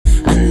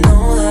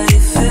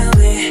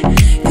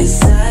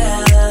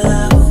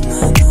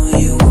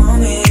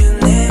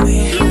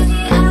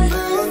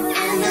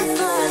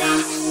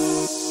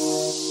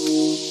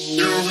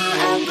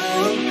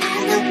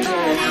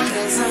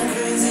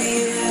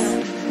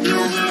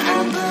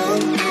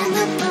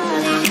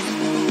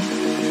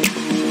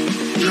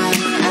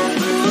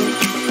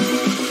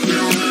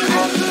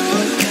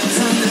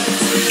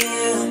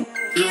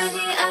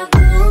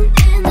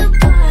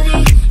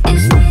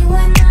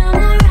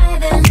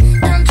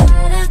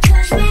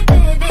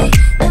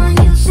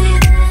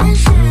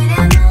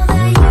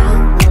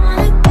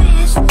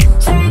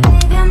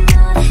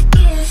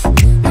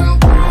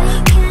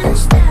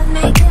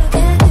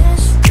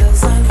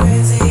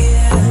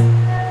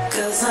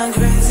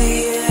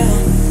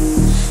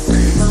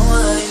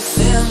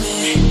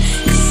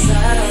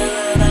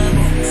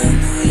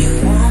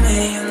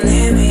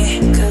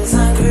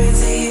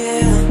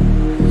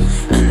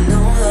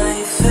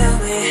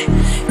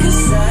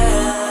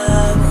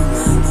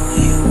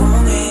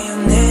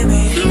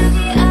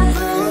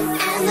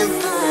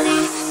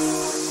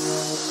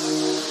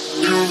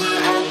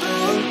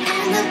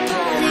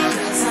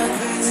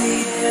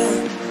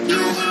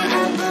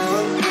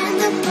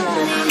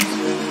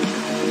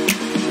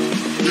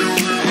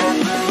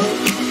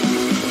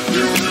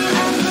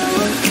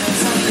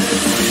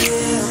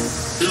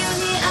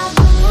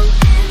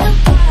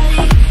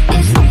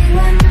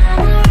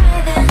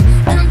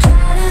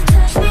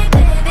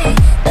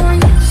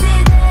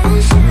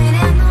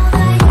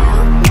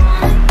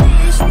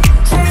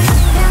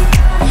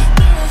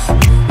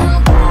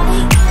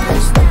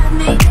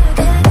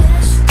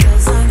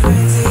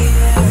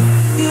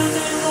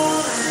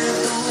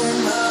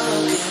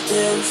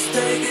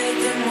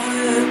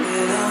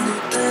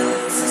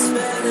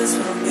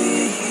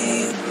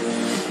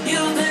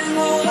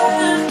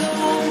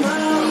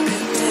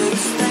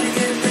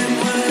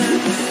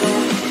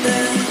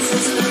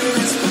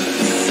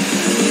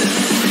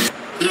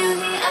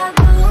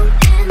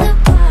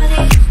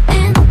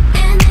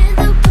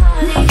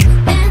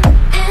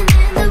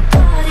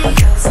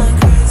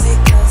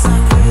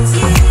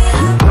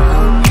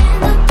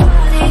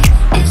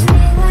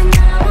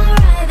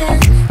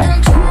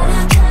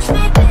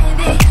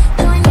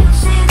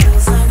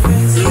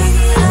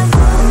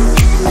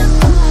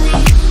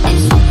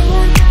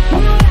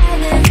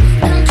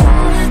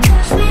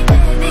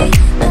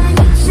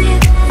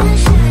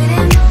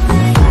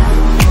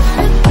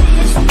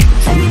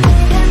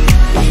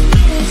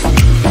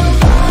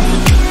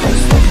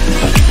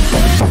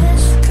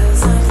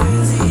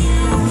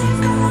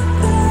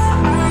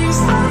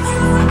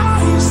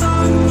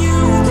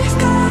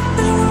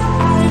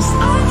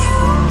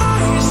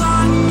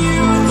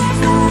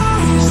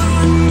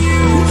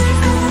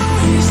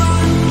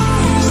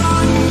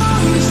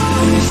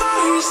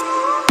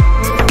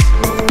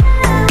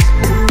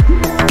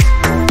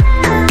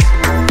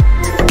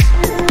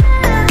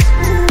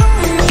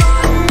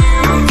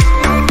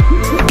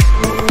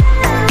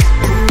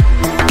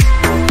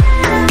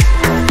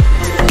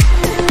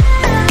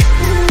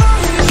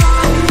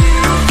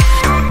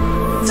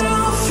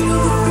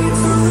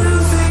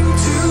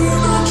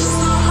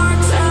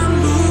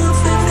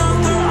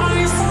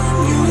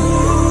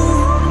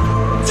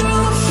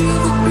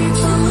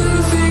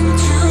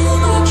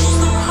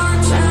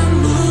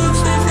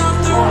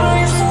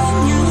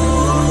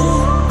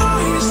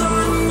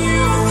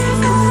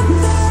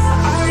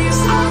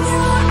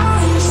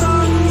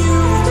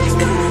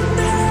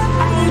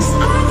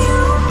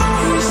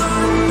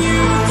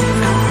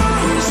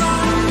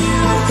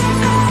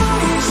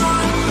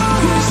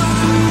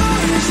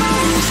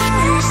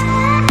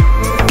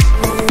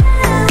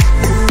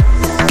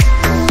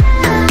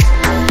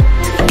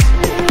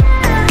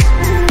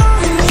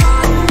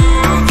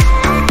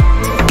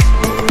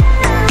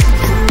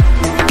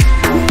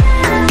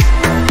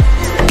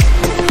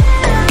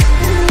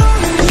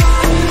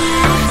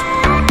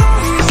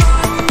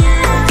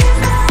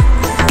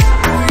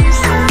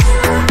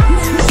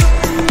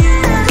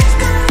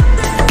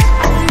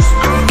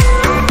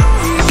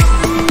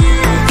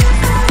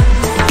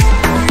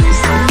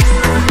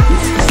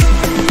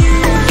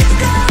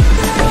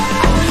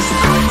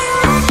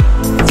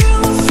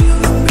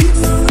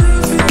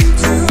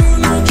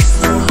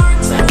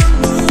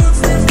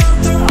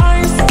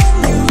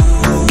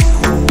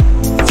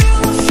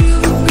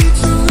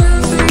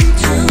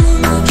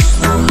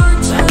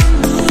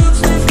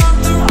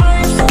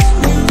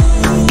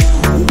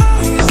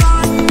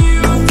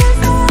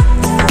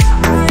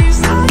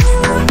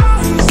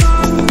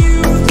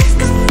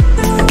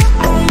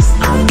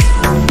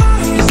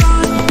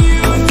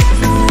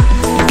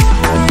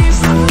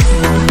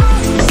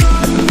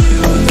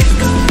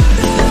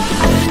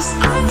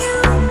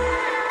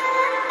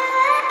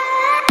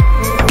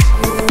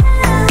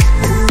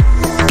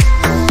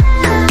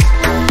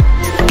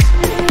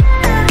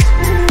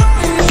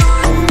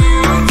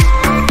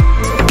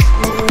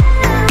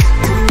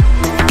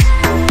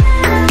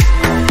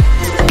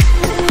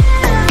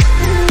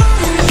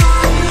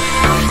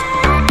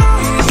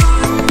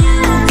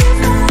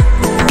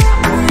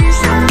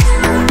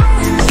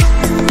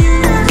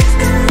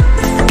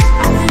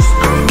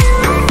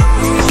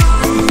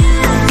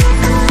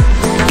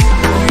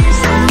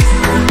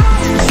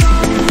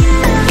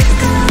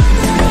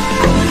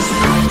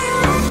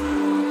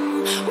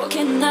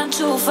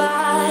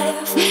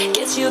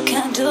Guess you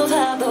can't do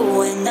that, but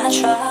when I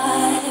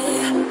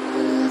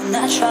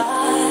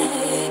try,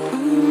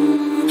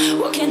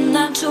 working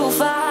 9 to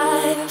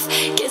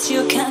 5. Guess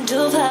you can't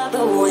do that,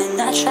 but when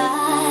I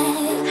try,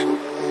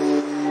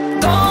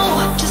 go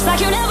just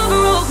like you never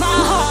broke my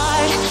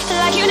heart,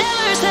 like you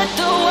never said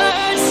the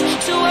words,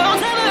 so we're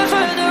all never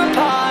further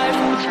apart.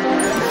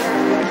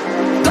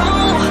 Go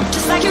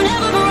just like you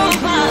never broke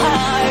my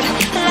heart,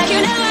 like you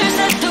never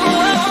said the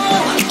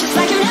words, just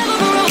like you never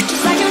broke,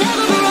 just like you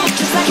never broke,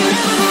 just like you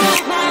never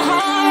broke my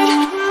heart.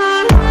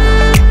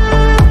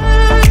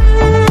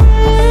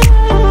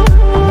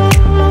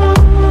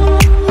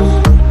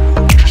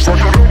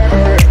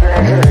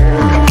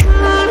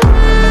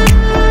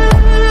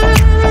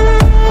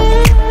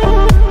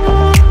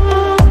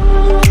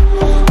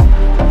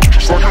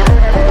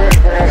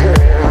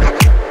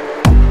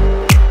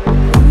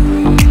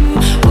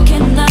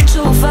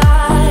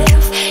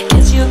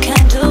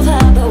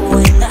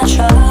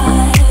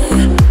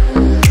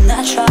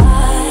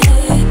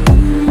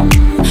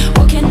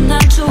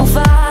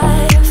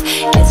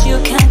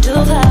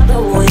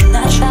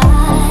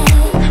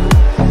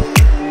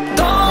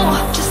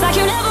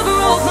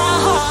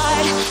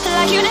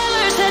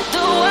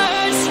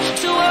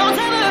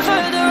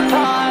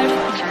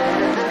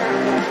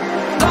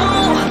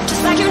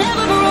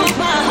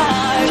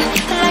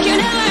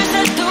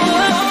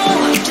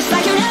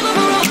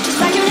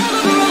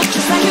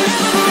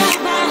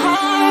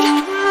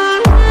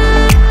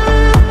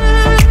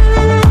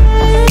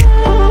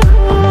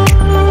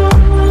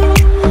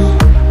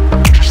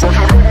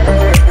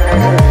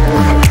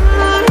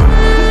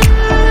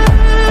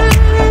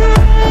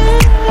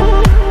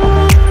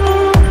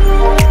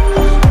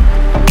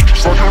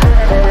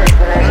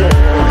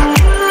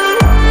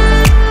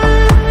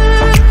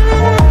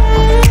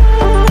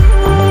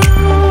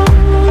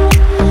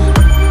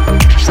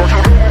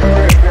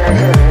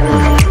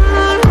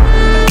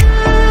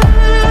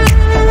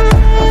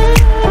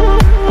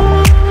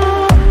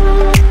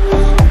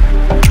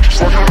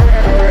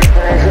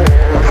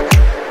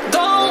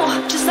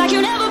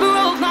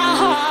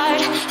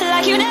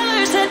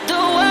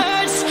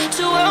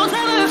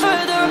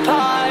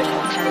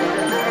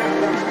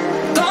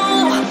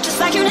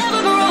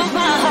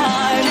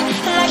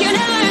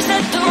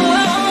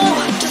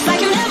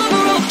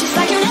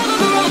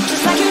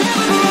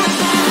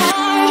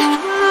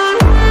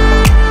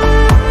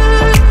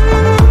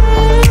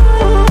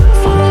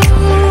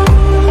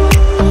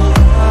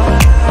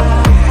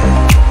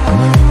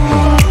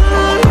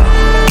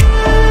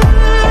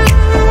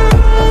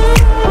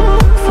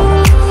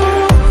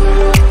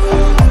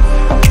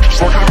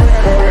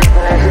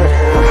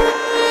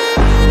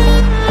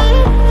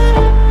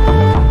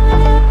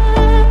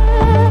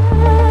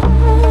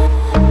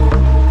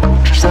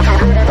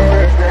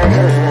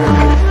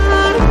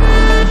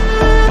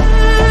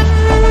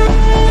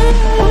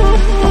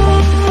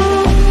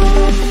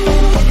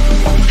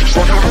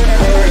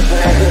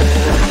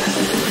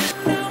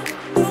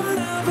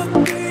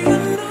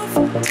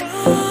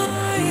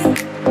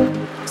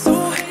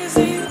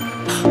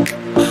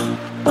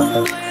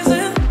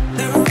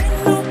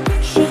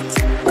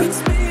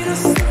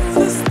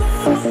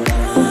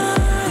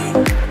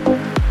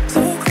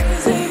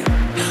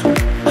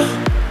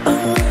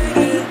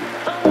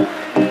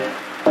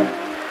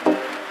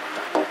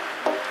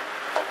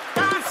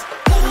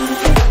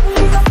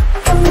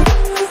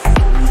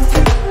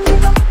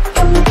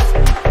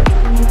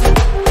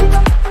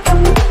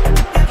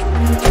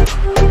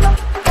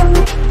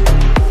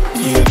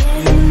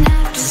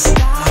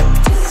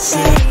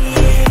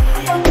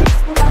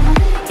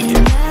 You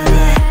never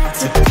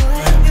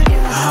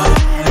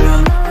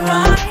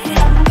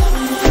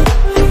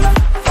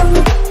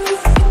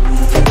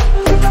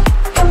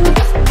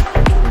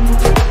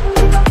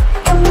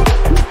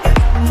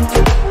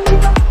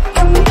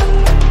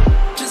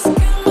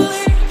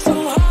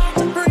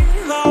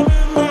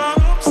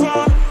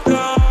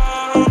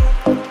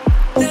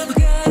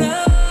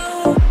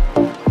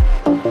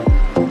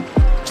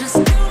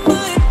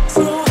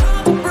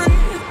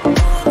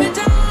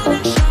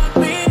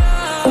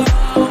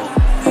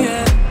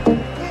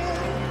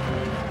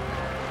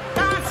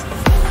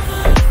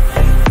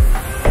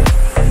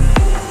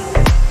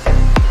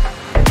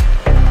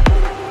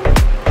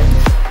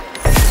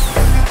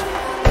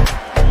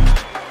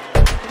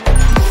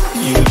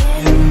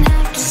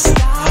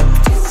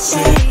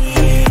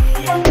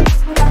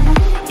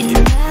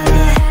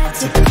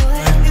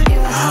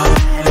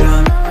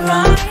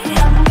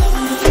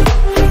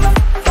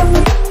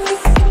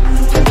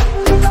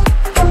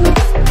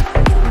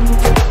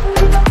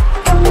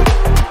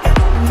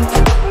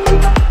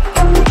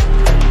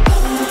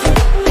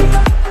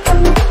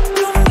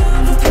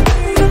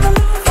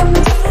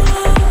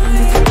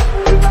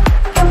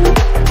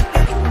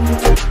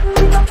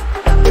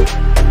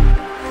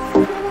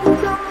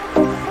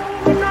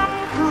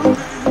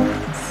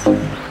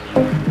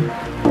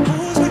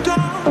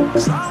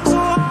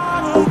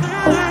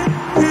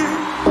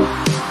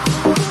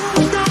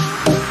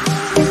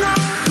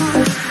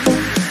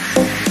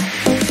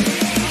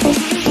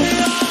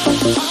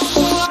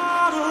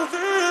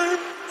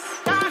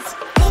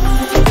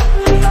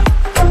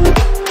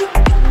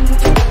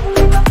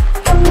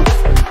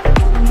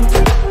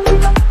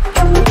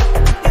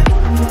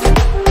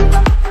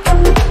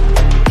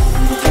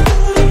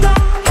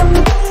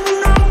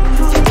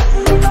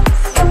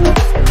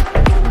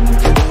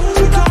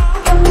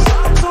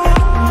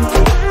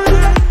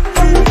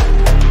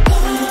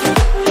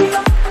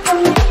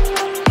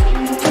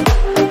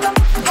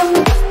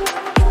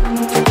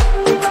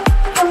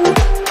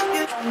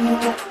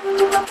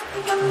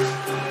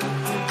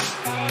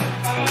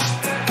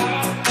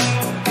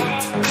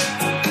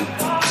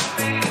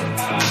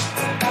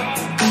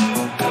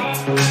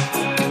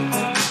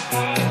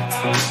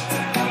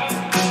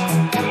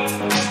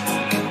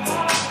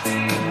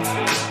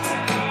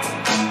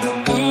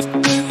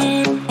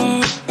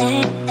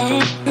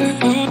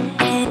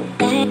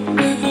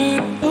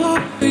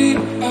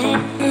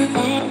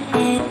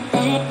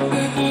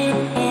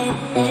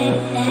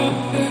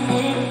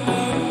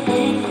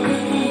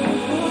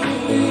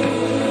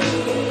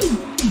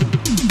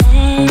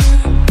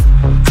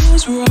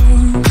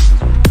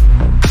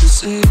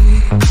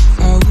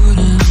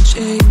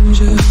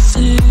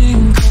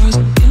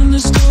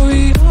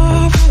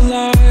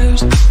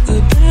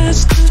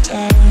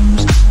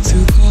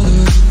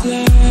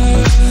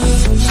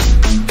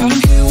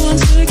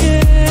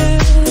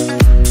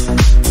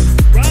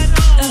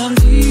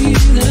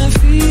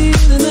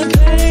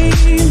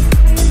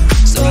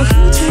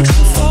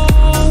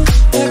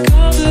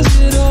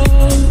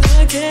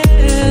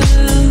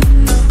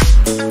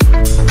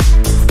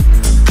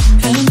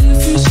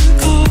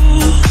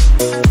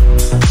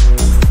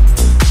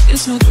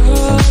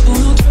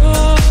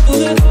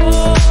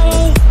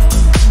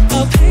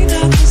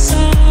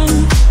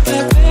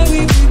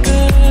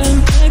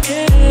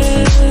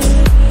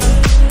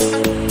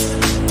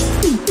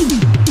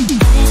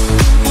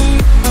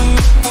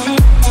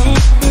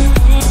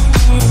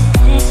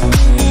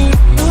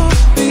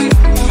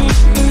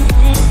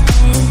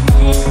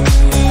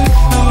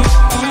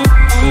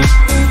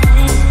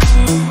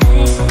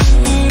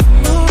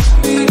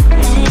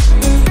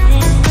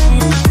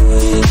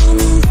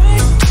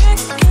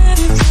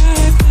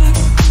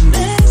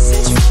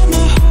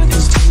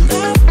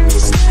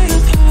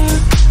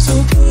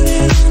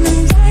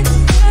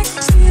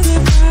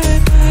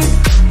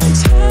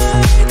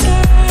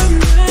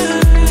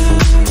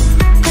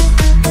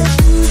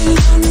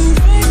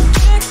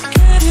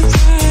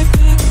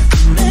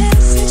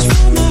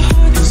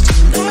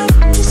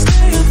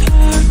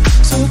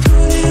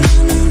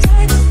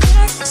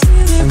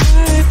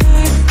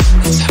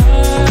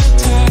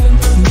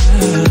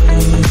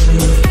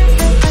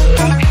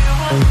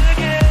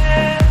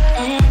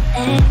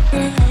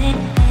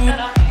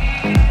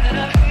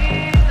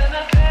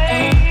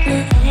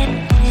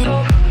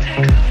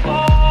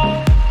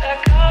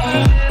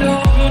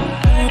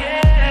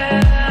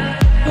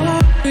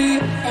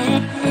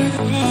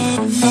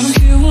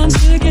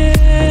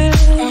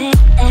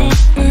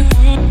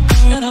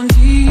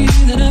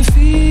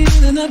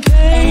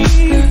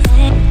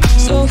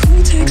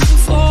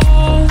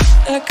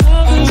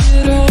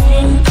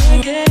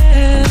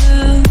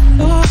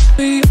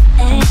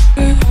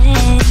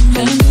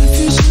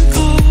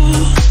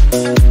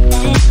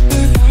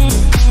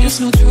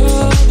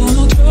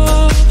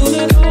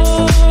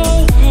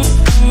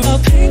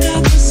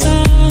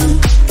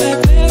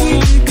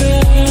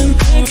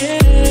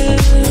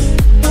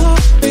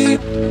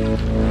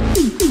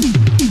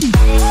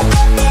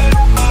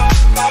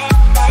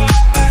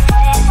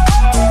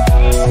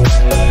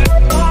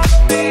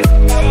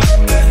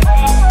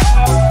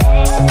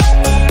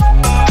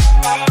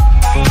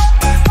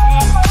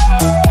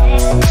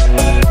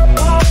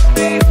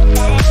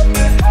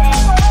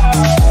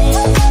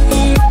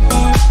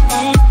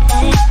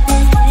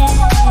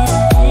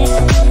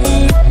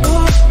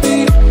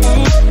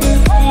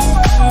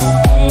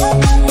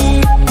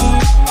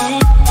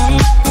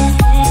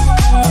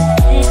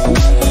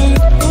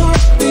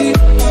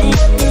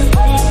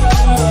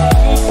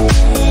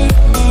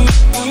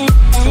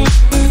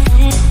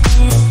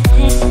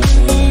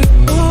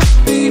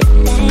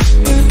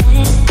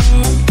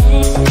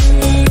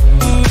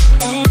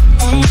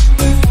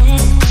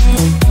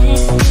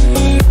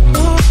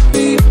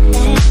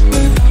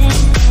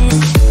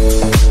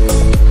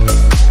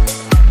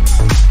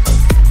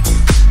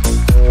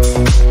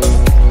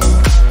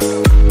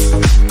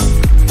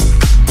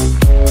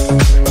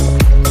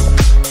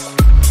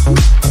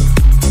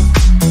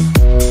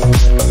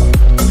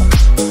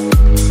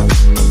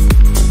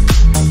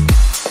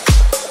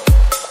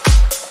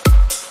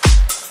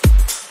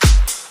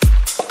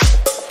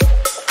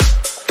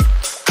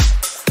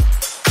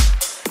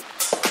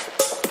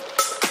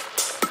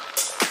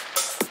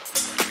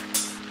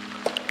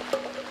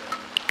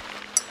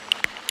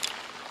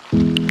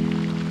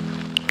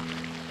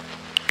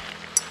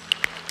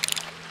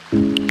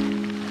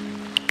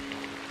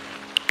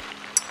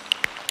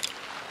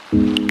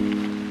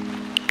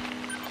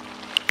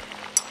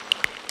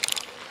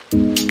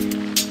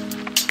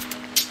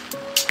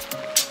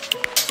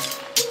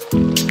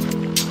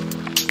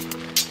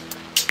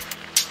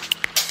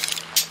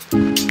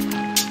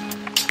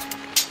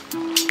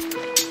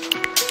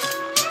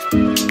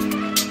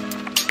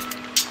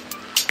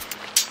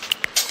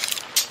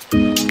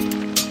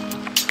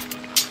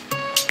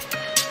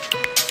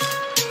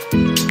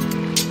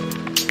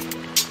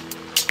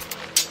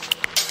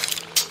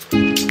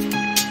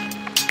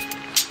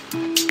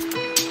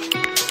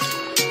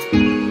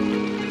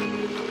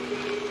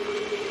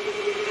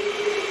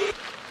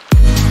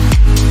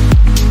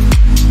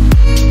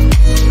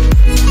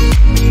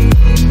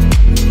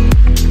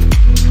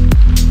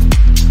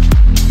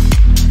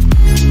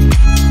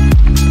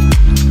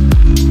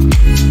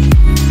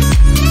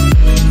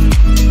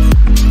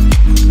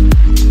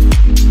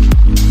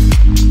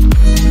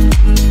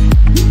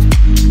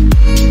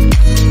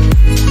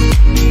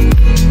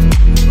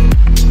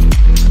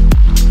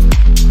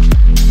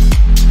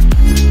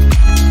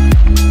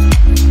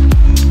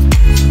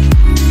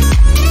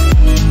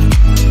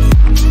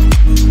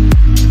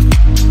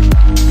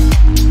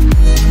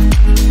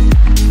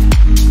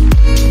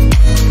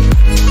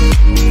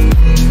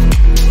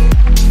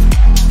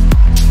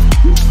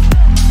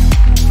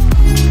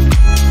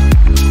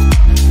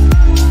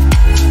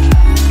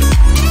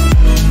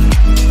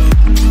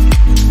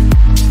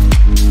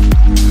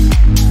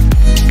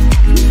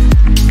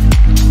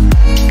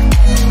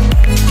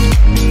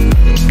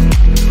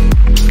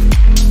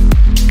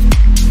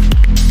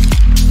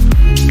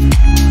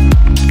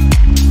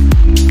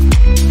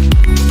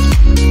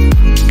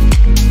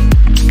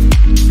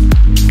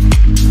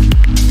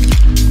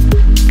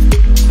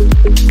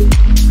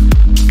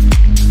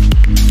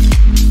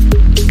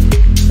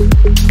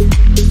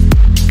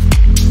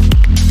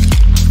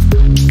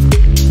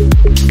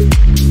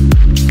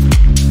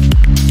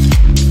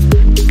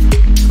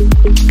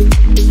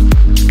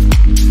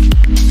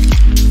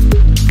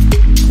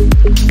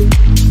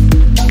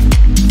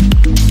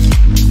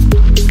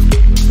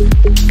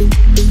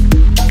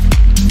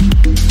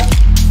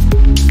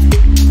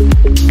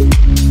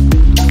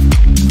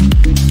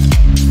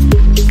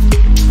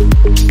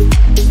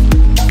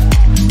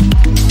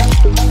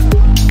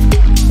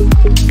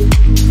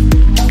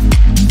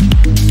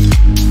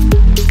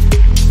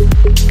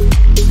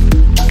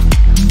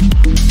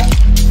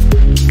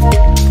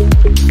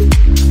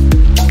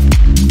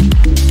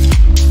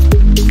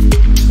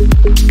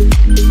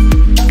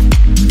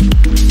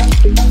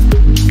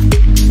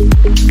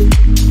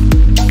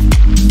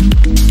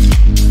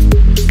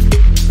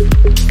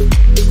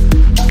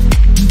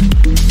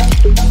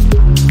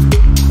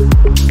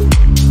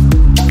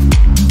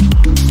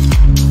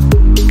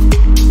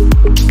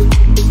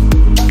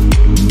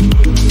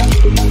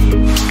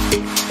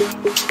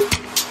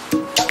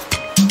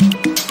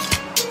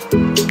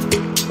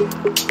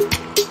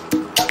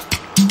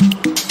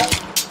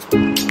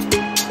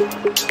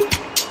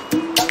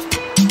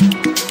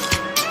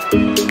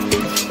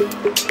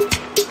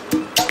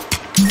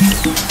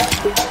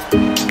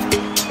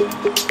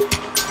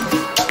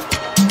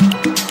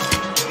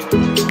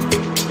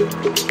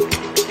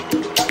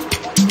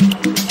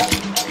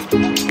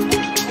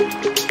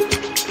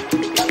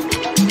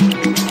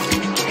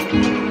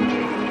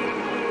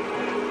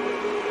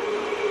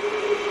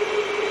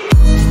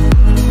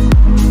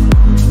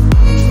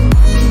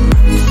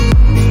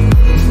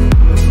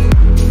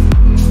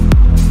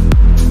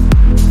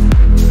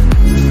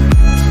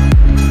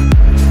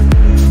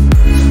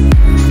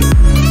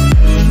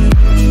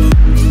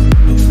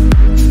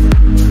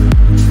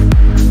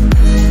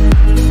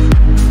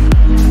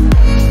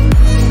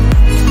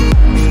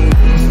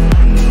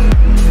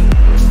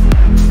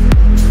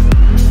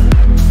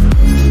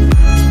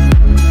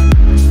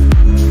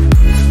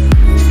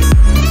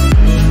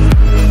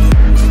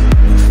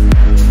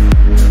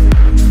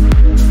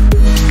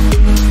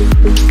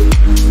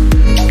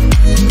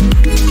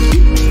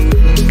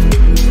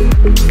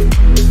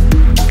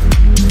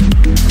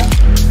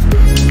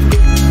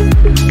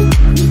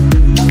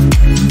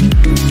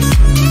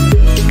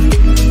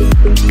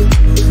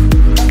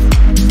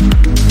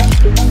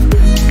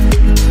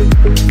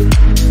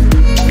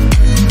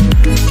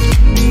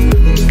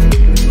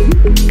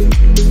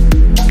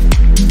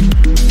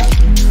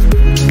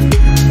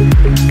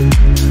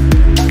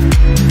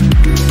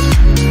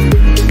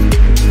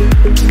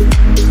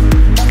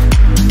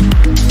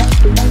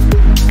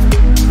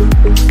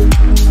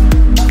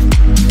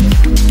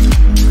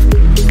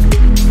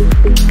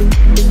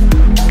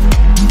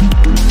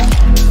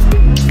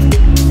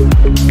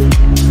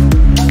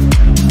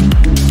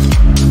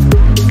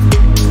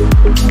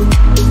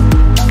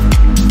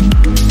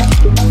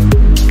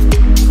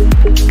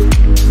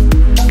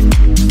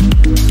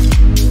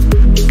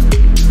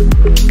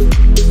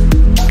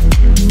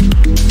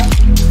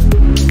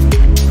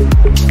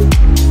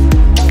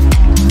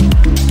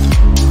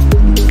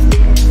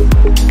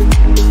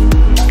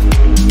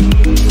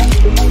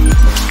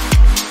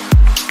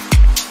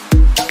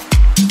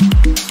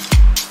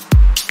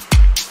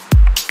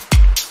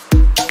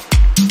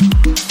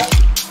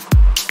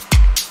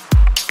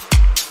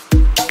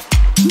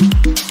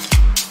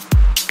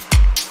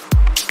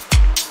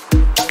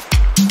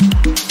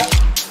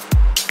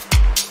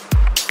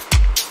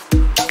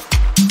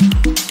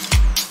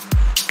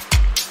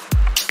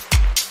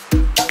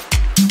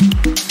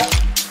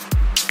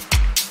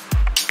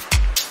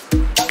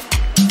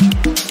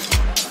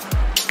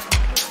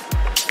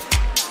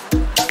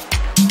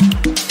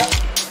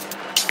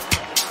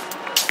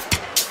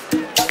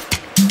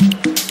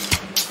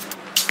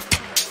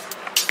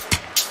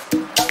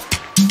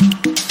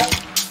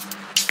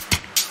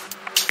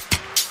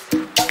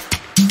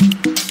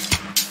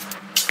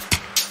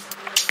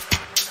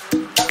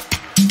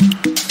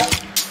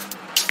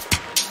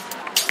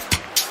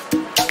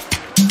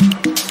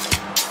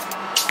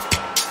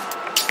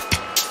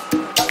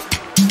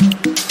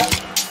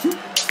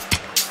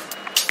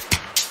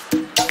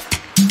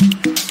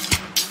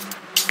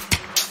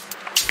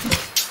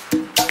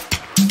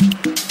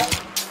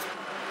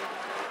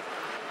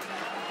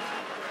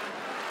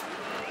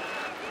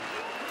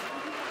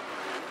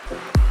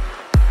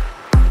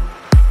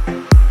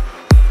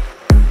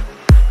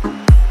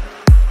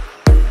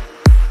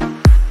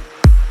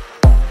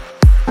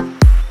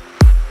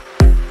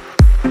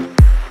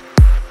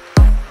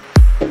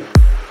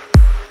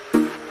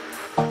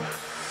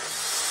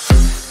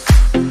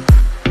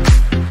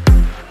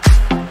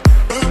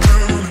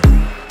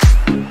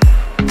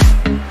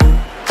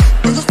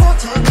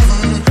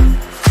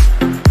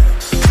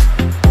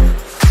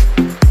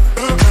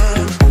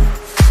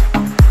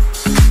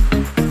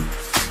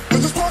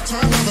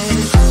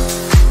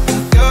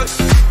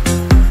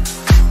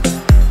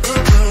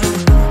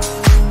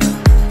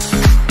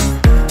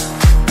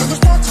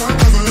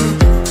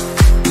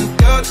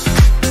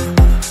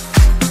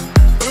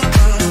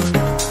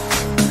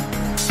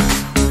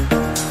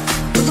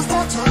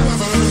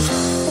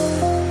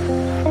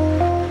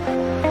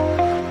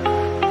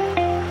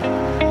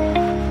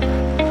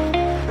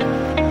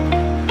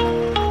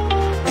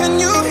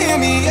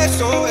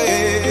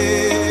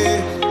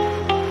SOS.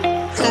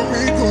 Help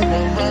me put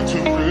my mind to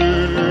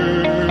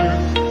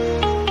rest.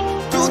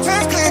 2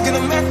 times click and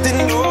I'm acting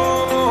low.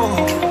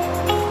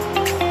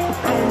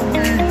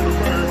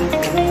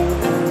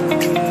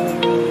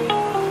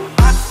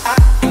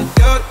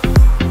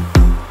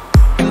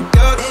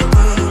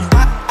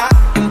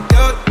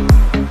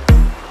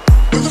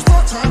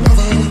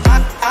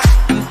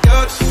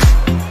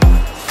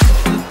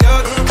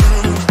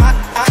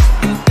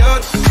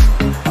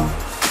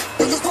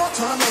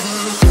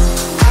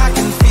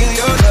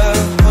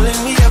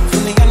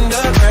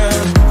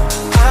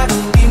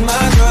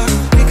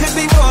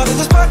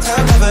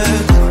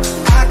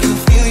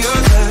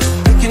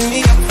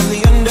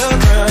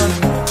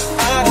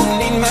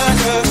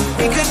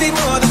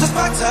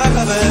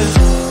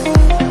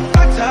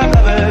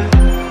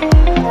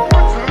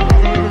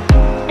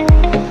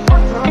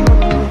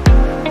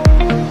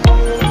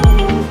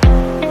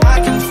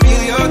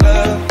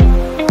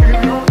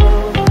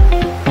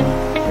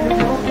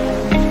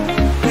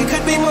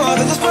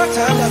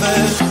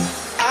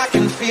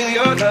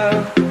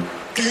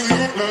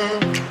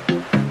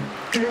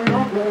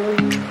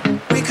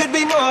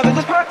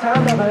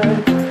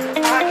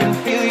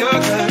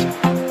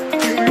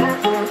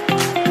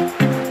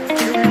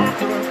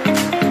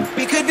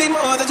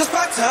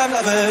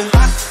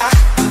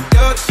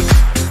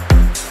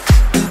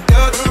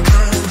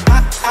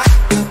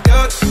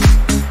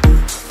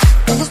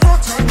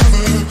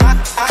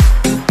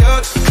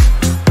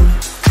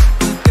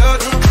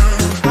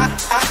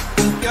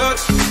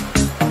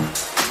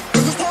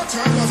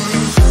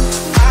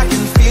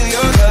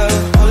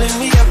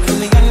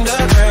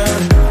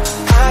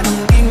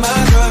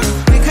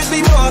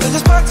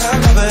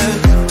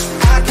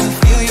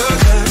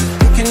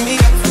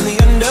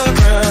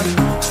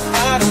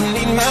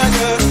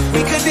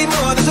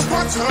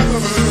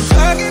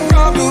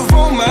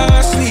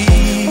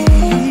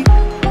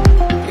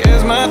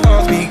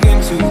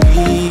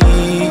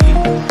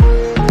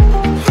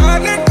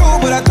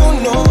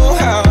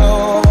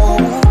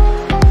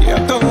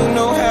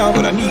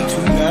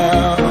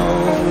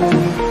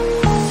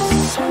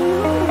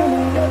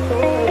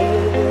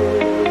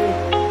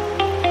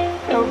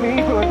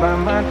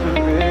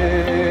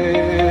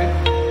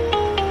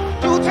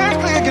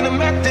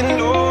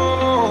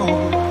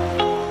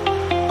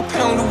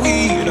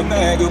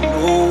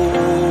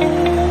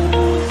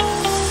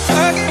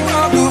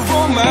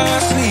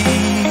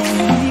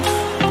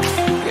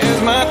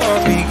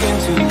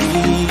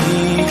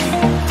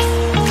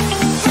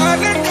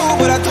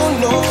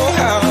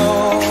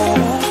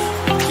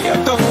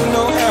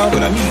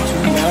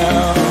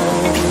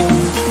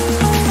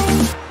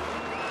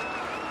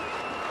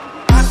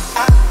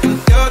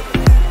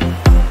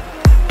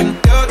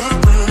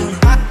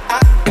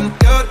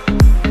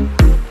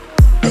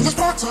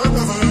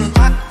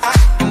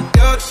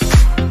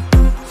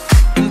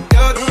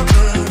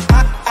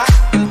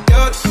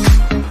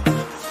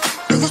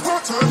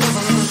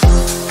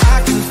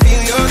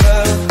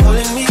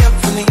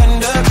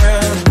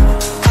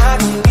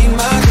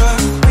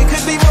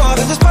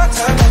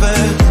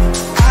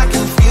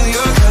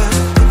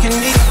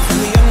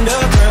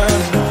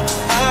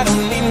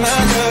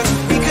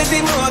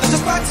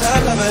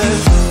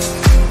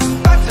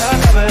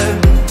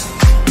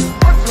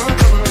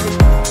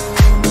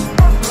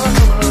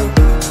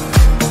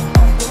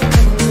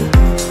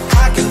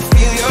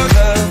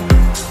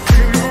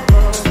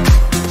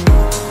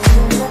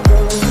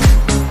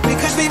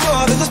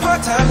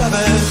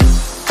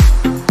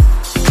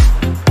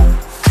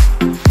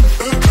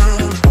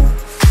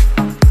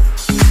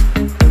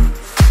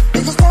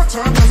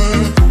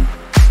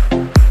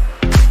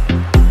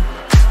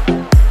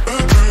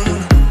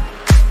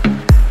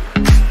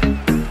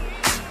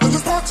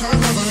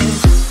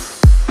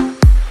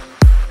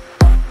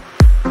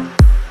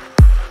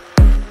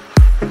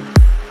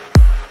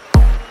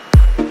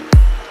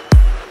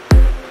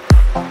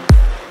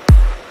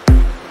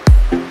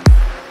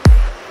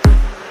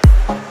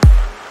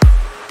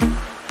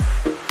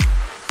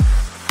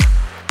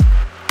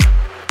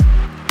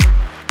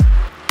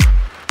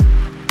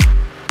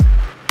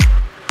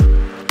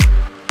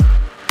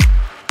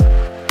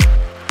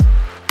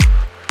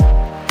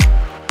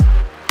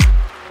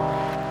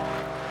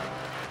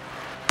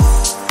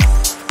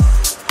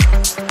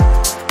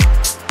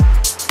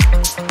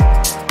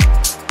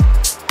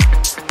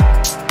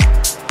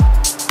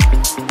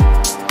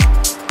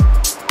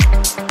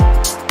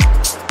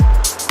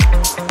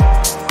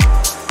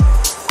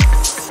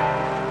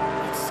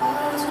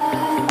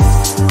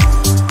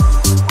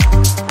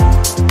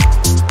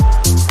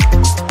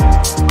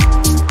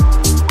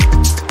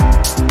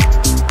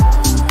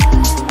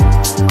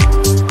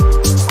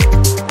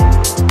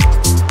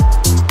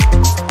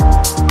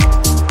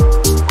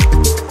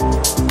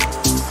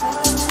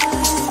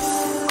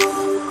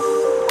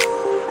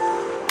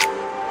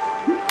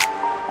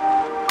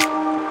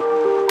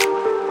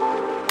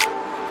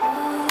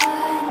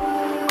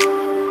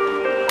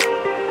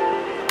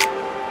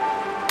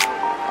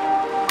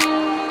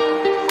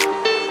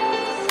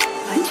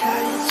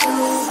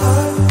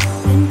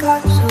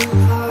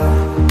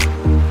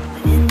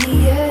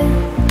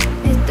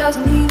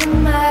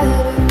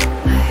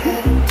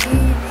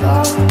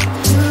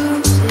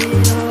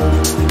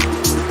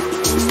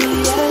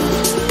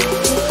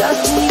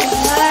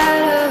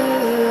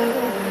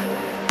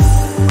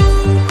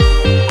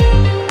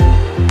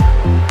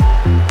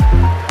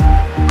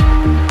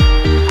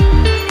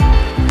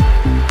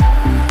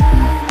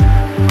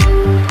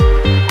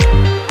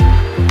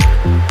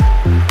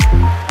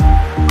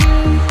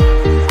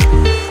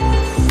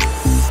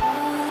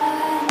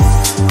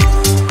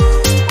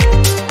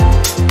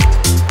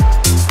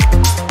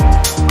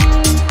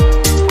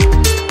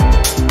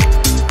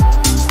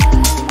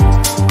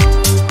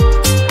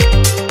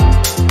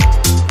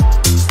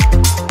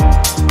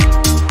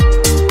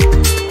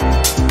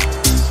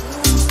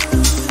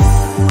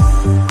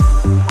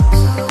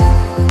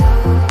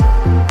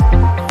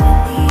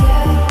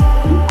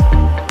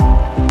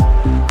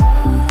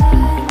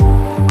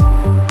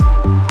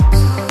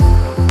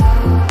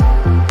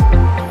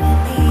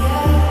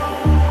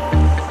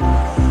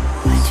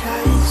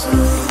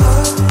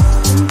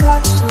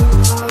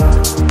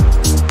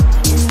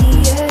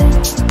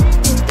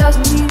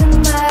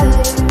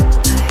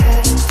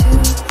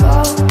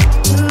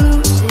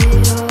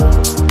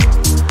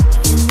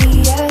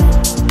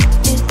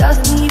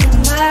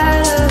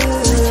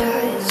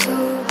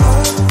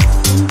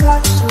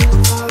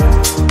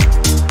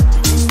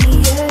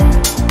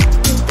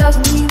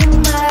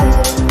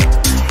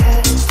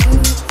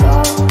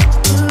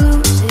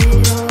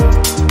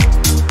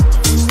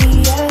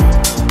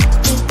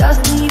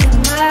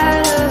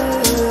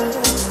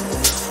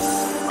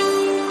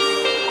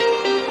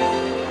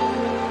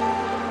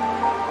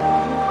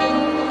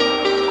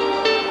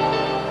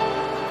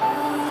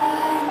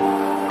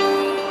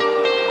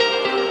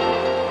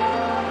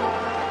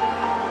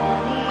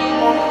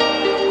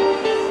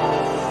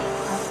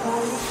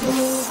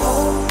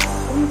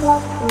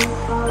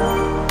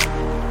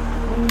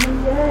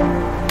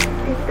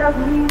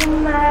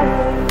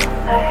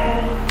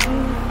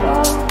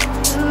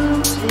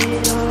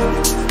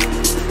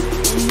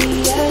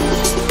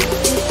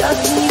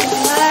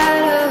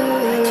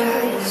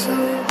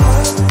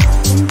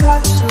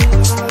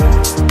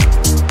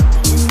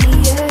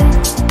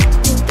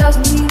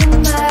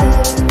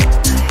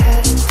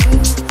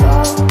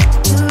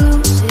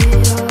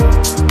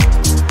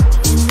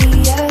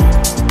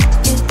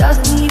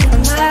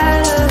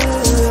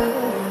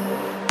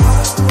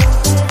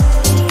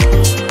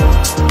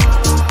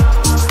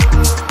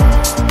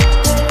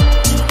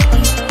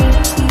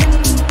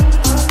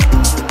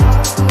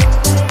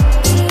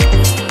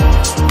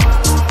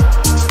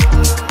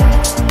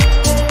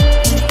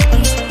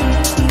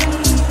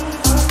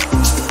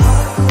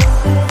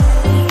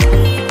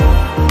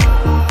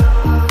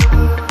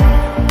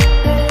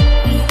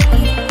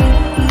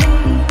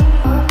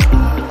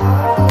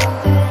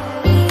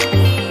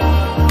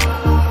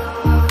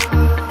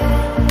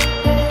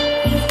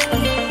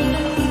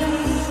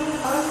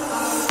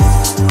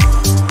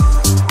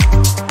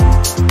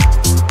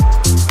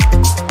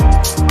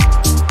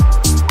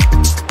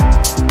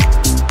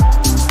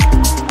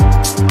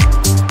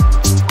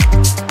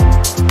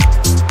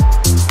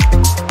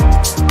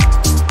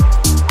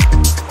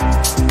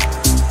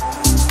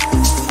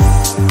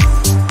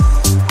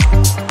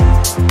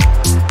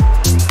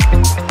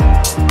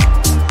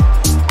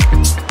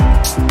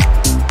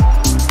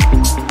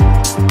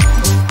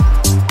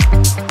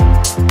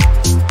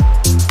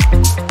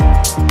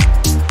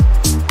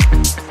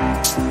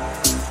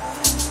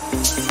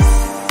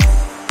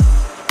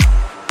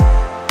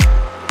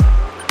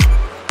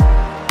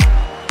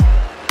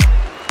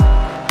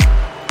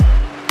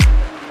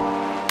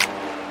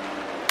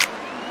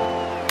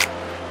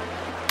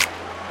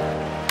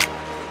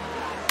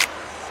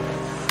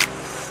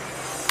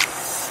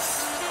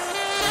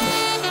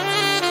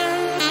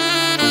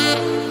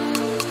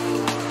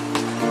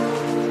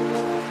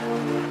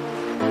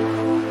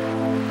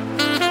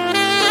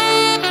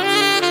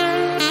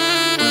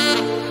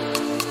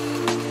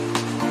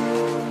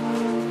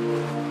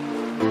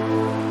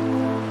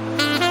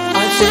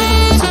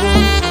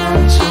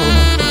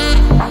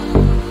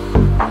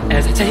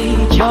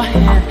 your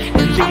hand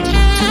and lead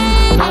you to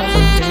the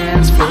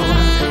dance floor.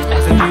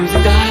 As the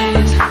music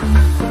dies,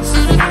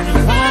 something in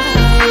your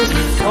eyes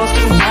calls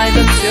to mind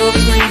the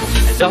silver screen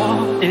and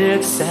all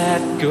its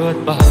sad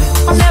goodbye.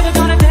 I'm never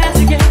gonna dance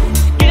again.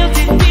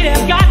 Guilty feet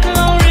have got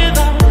no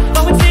rhythm,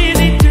 but it's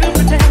easy to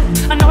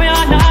pretend. I know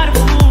you're not a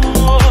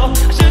fool.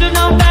 I should have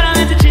known better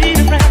than to cheat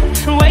a friend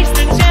and waste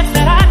the chance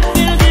that I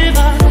still give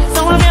up. So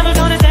I'm never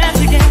gonna dance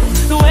again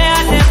the way I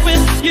dance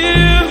with you.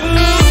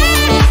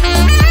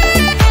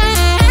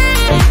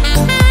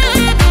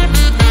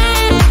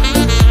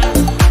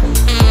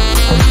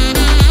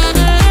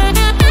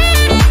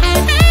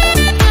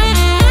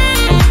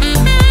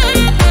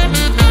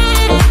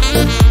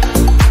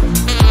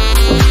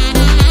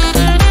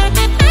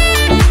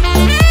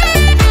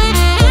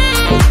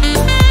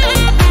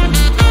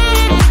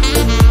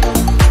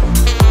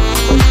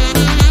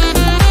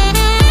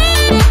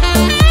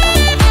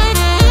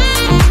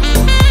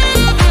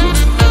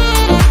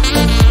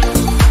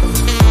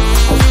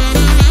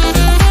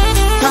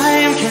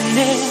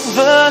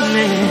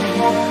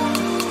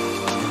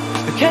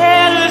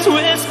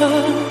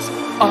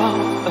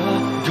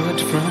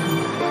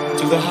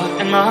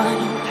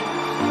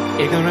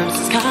 Ignorance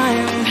is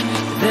kind,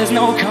 there's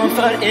no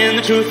comfort in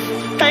the truth.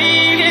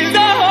 Pain is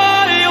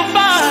all you'll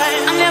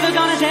find. I'm never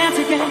gonna dance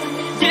again.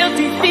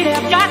 Guilty feet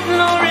have got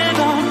no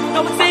rhythm.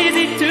 No, it's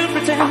easy to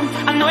pretend.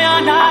 I know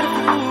you're not a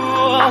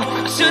fool.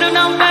 I should have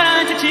known better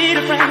than to cheat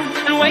a friend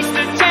and waste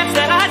the chance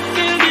that I'd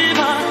still give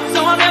up. So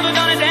I'm never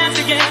gonna dance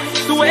again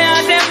the way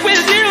I dance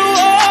with you.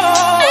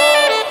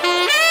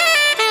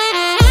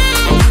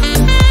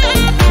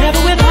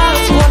 Never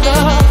without your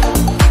love.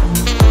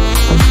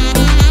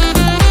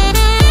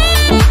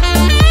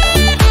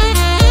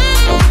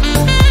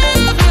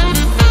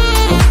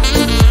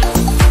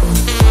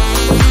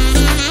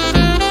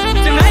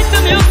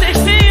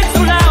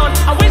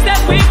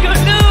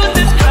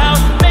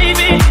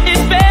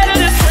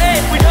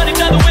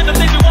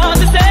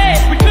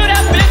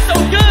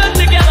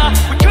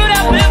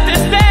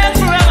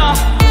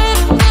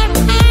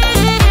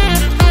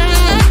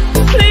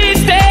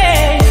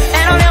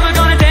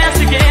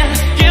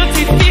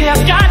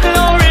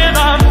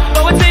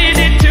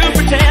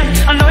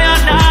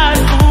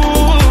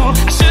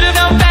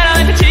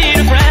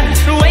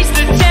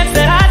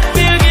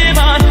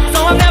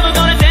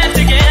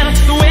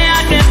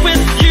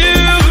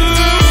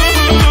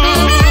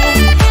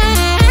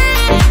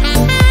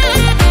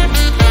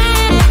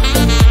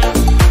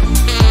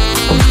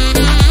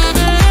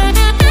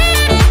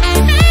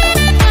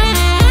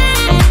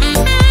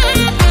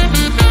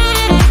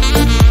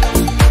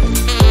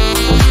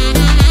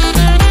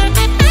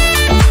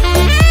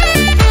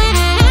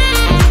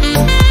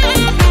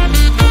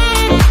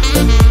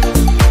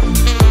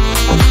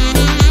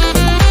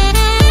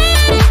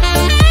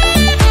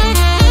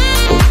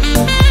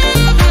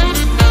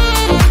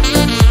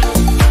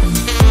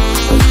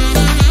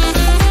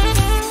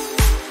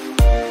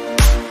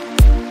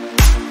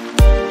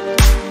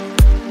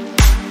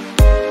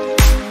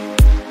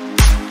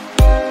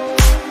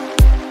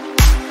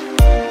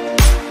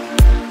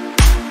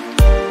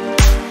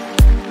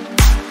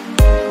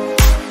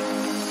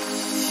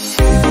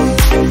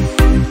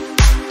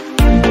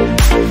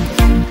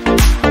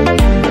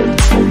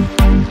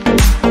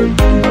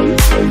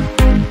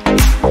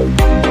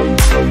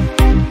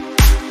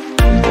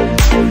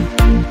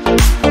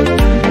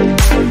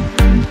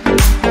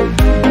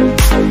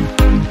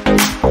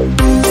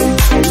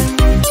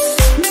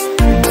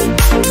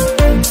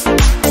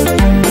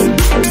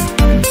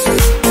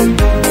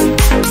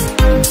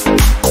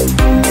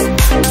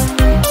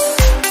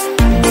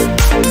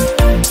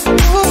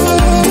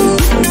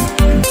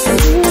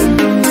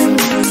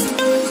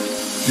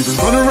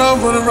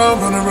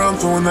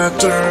 Throwing that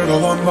dirt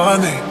all on my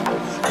name.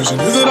 Cause you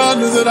knew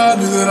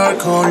that I'd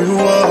call you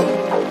up.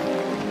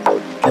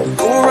 You can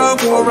go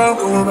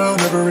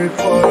around every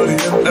party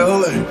in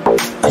LA.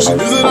 Cause you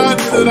knew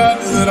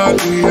that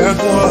I'd be at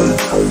one.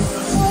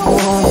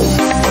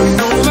 I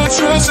know that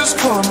stress is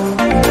coming,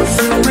 I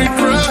feel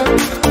regret.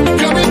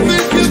 Got me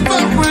thinking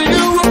back when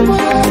you were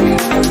mine.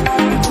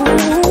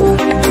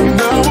 And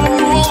now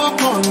I'm all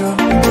up on you,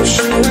 what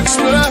you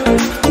expect?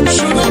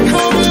 Should've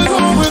come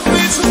home with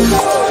me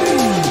tonight.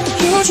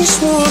 I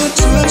just want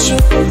attention,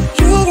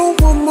 you don't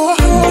want my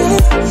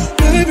heart.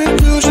 Baby,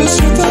 you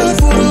just hit that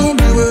for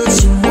me with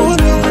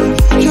someone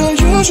else. Yeah,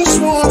 you just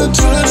want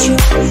attention,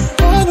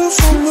 I knew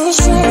from the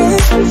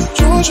start.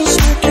 You're just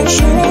making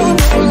sure I'm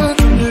right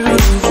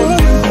for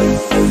you.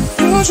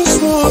 You just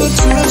want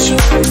attention,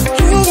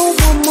 you don't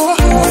want my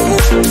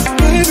heart.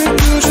 Baby,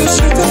 you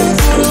just hit that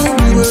for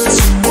me with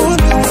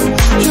someone else.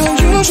 Yeah,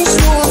 you just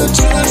want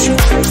attention,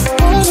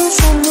 I knew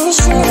from the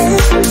start.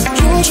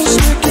 You're just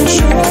making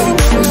sure I'm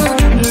right.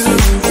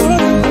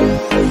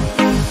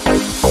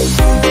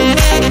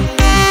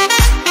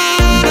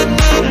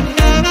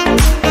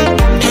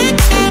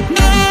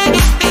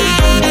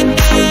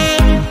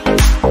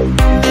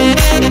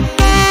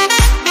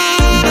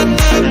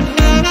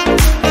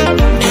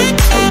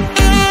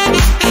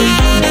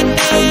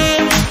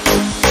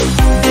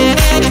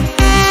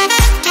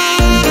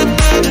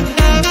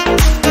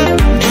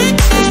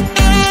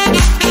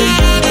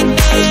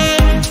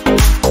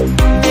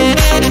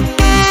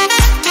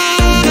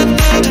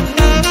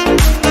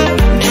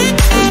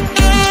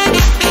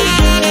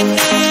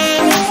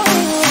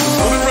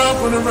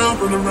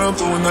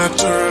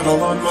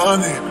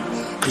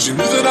 Cause you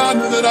knew that I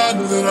knew that I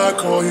knew that I'd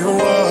call you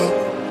up.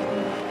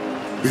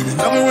 Baby,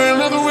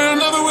 another way,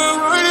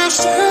 right here,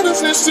 standing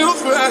face to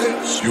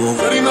face. You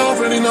already know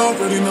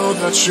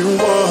that you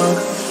won.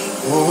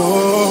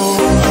 Oh,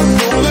 I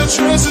know that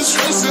stress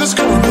is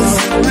gonna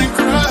make me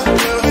cry.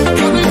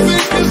 Got me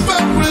thinking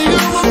about when you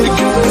were mine.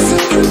 Got me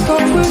thinking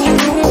about when you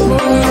were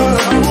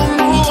mine. I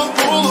won't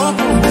pull up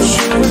on what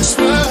you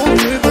expect.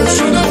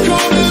 Should I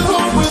come in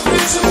home with me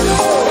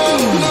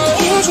tonight?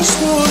 I just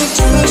wanna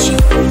touch you.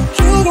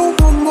 You don't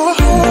want my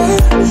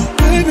heart.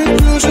 Baby,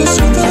 you just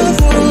said that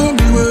for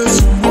me with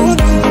someone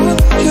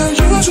else. Yeah,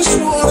 you just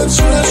wanna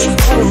touch you.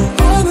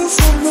 I knew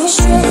from the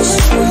start.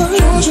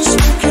 You're just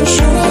making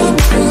sure I'm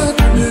good.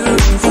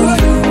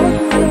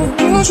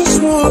 I just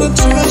wanna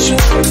touch you.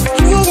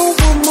 You don't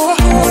want my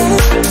heart.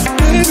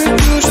 Baby,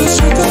 you just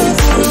said that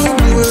for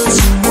me with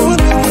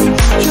someone else.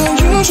 Yeah,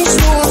 you just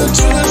wanna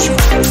touch you.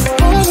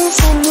 I know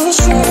from the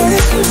start.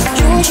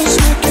 You're just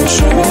making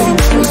sure I'm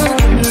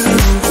back in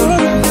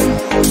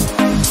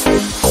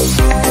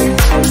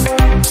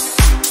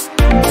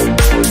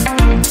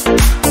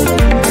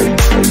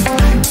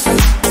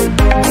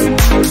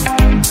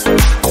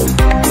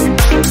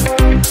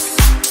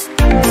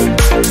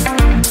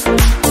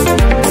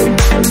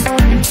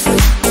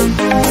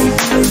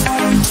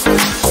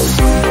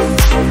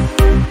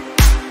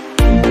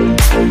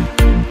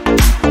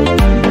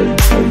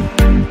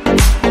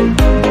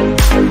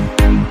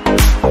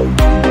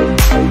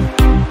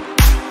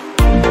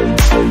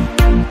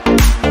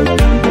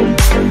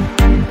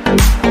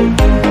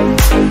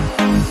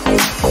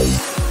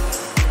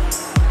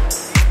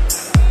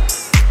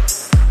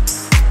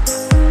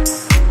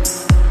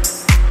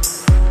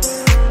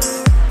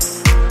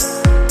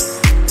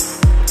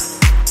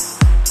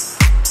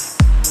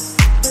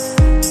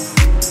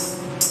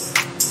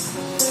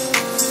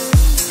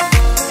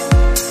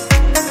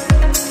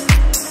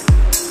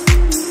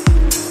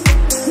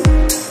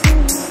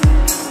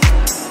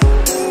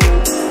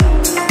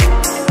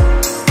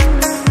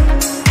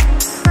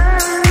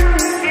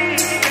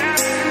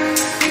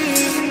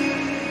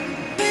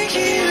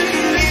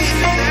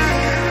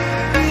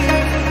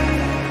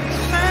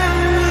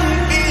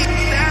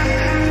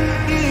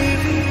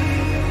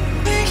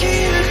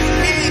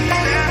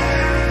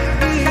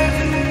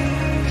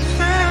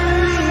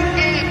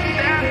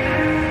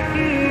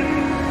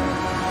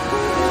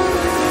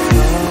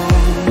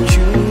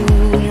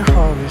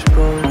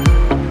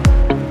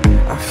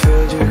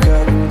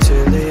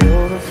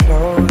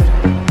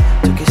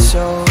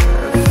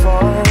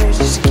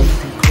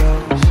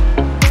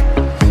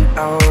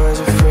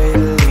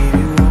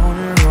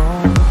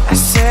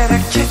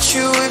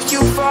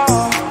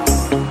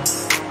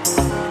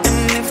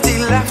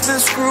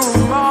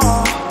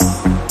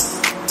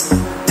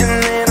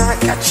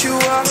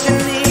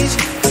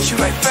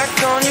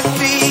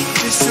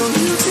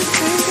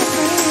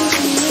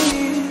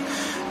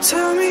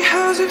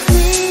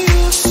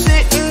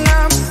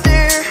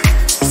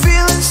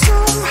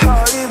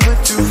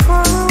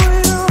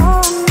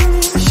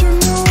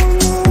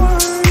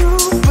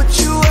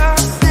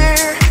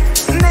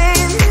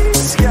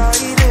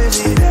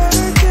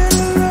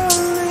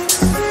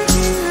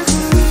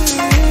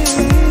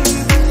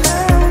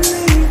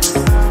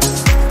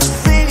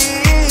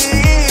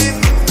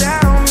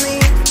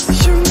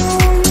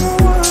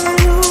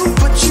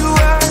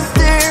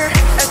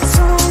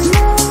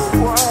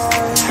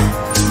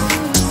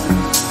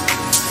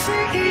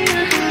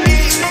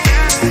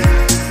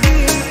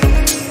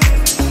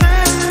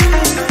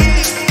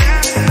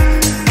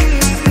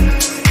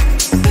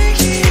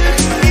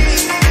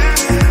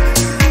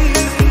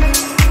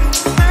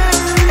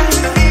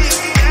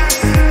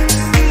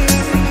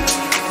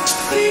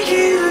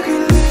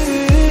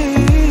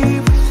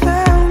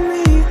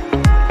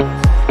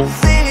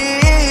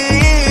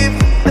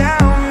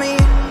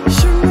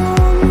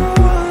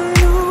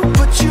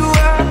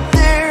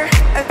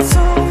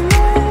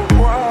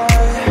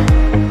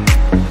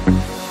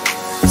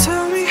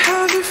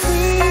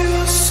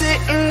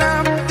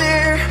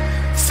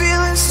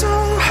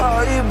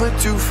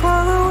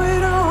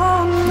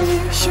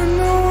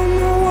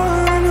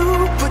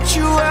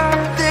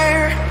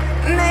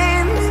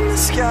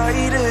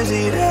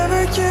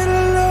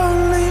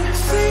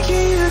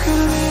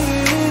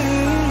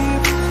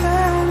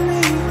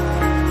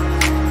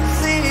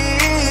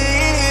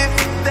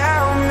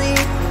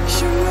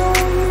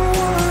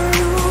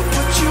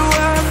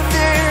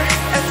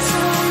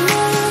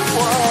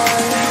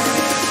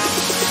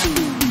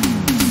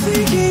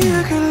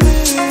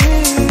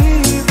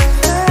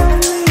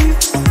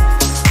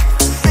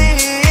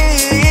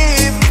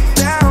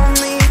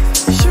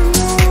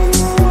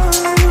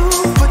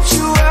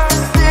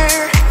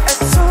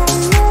It's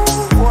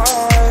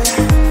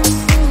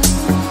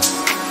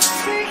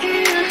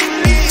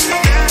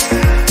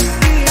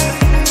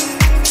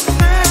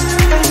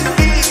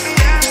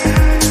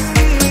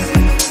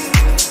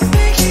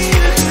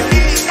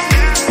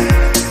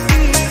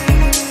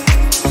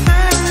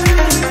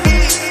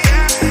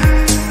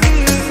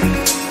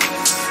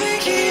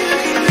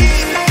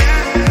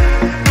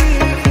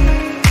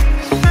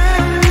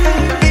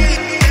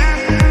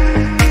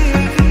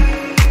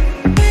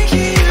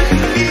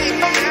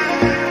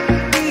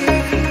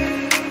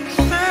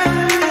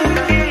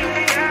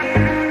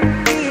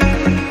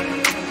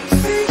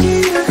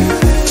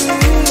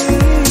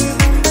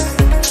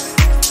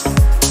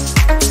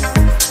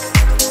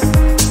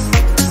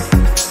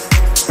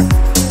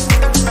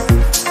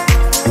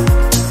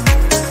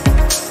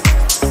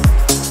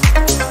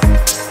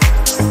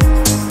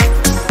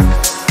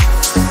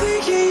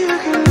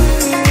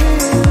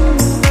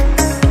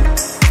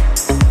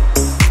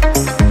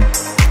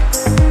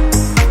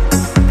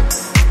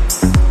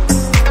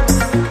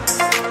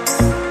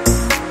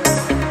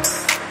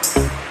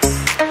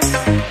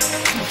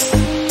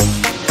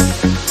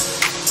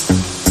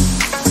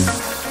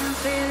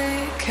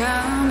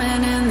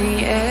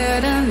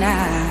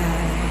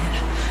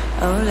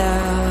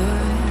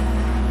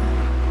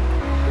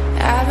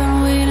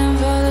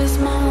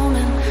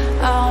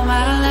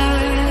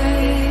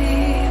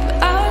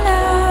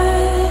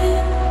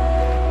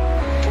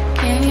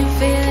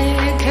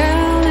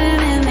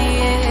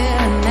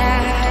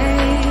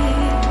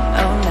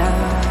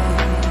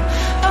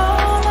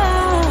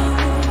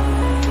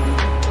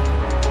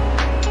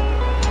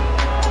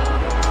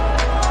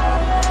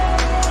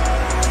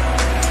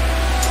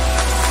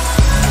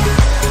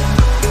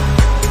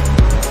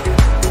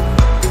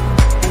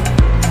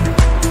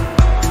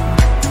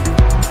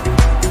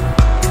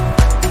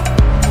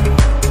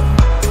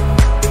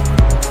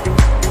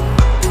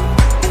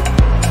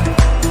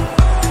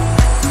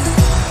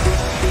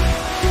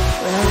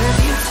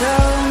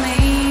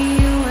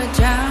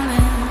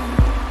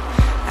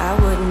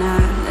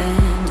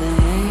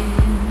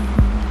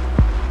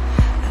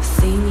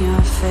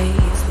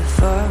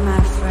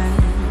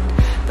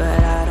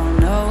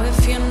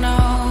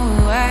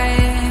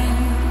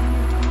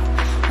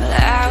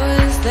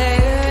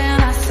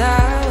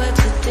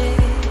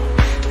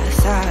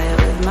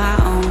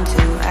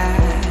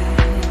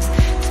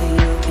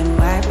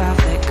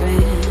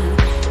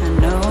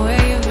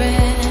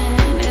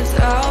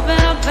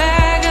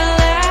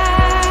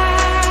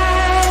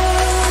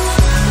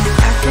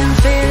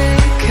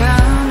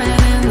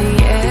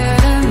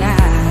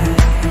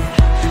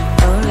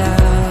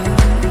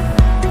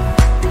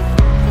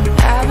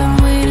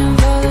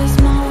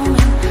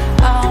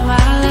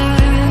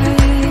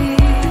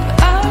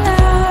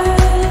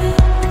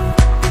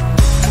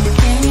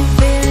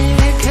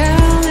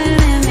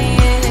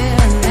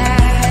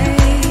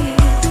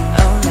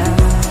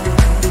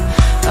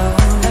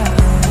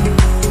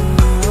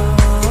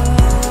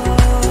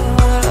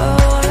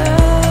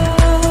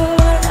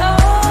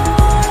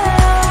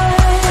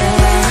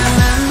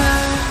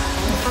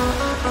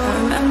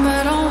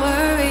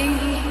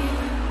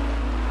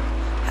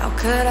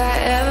could I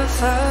ever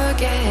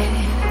forget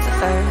the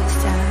first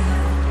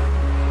time,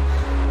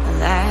 the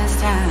last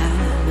time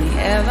we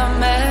ever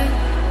met?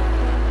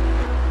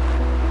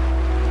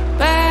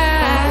 But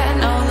I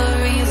know the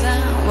reason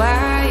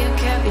why you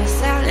kept your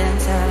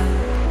silence up.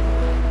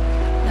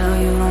 No,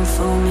 you don't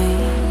fool me.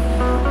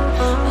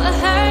 Well, the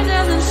hurt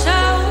doesn't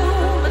show,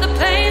 but the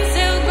pain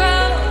still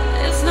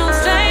grows. It's no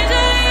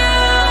stranger, you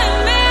and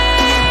me.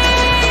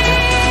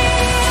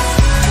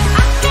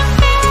 I can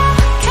feel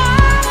it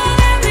coming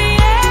in the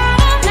air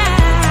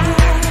tonight.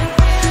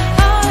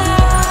 Oh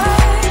Lord,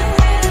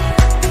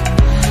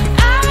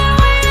 I've been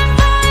waiting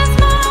for this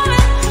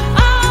moment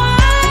all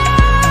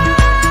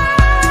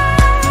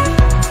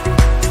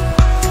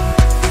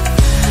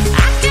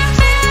I can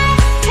feel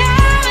it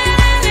coming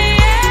in the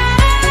air.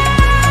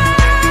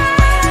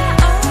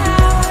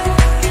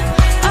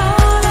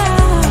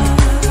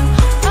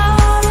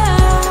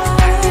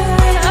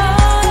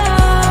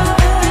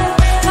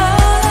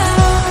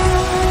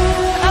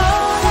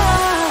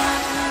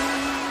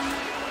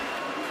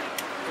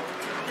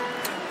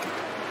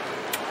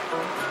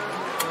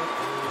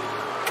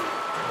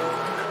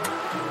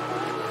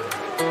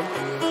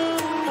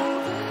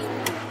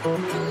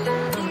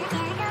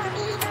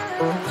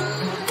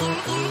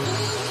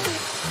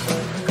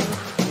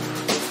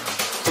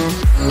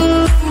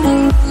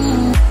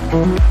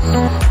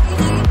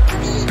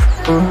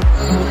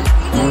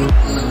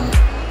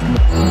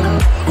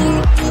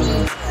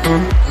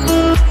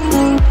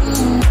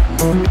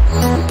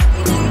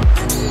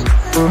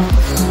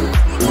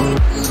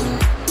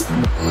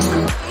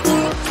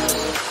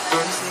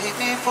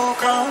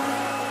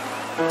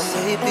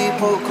 Say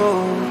people go.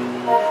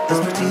 This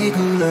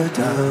particular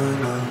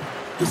time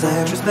is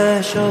extra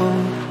special.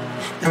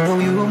 And though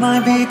you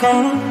might be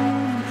gone,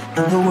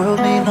 and the world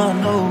may not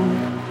know,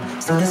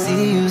 still I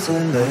see you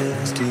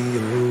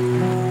celestial.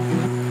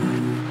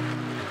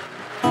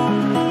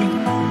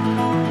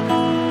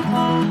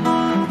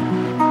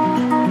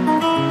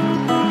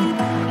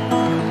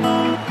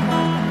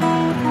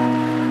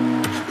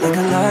 Like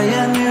a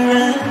lion you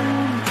ran,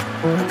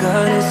 a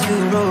goddess you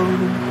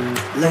rode.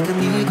 Like an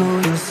eagle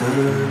you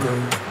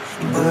circle,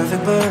 in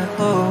perfect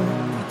purple.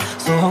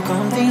 So how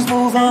come things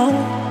move on?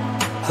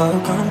 How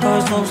come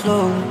cars move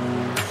slow?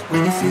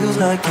 When it feels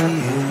like the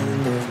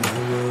end of my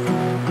world.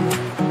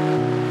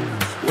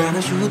 When I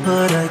shoot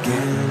but I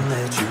can't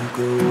let you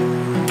go.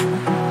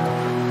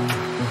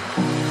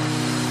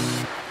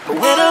 But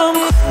when I'm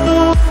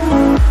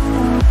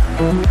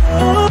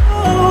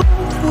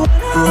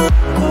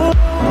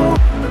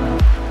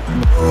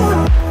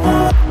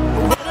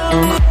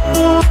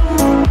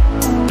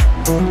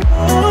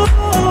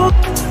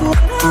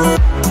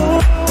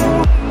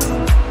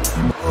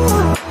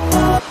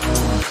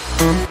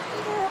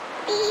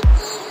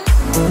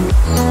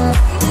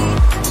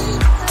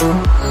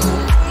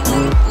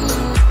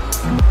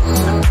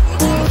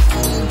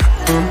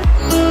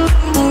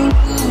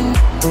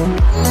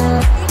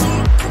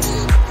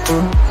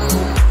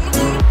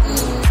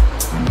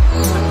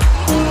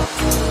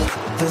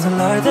there's a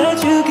light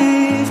that you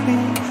give me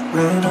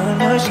when I'm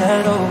your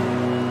shadow.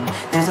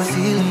 There's a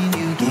feeling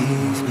you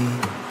give me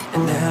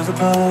and never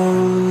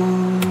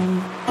broke.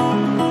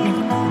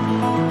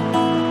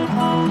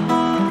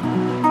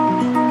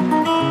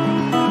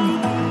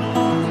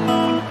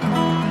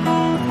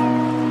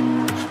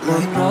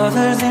 Like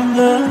brothers in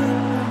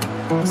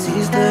blood,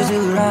 sisters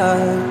you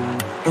ride,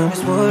 and we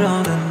swore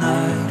on the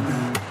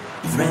night,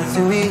 friends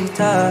who we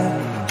die.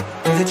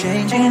 With the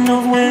changing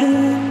of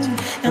winds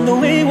and the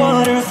way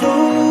water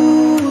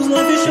flows,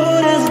 life is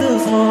short as the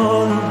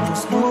falling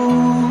snow.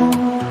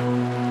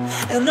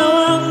 And now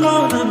I'm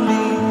gonna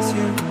miss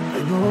you, I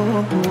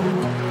know.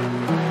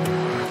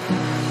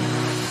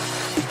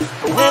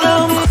 When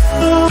I'm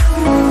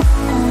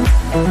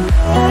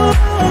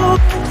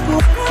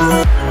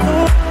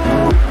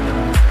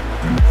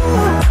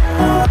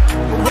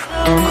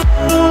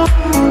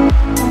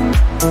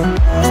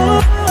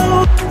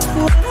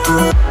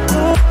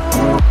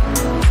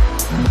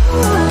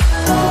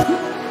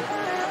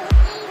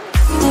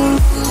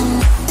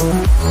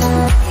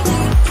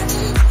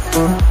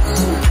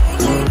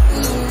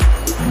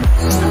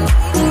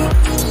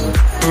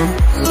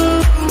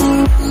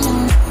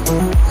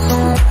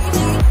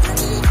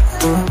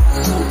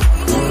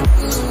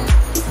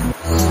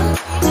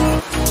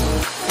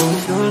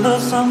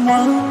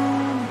someone,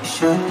 you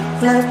should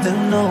let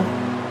them know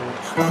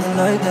all the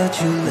light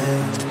that you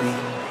left me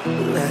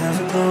will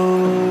never go.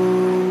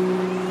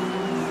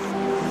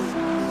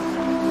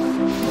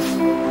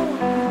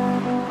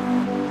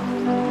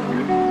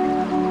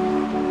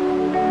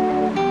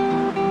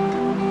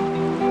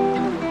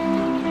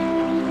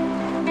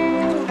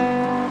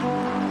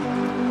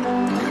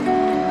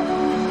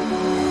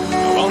 I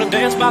wanna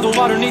dance by the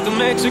water beneath the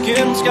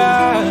Mexican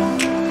sky,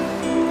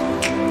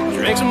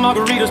 drink some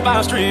margaritas by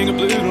a string of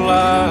blue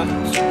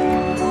lights,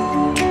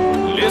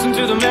 listen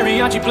to the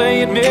mariachi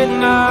play at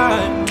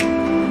midnight.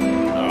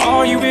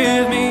 Are you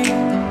with me?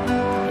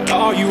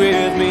 Are you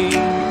with me?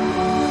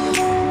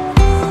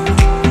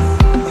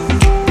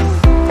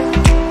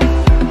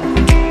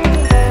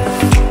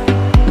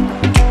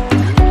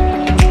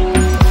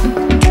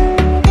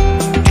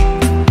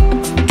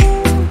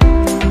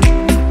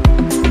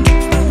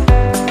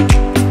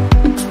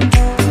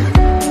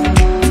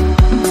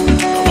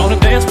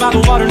 by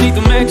the water neath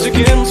the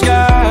Mexican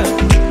sky.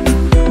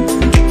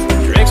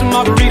 Drank some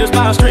margaritas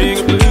by a string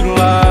of blue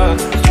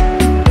lights.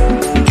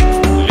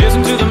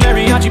 Listen to the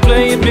mariachi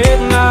play at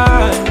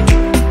midnight.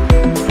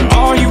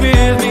 Are you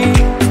with me?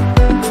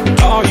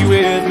 Are you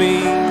with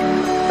me?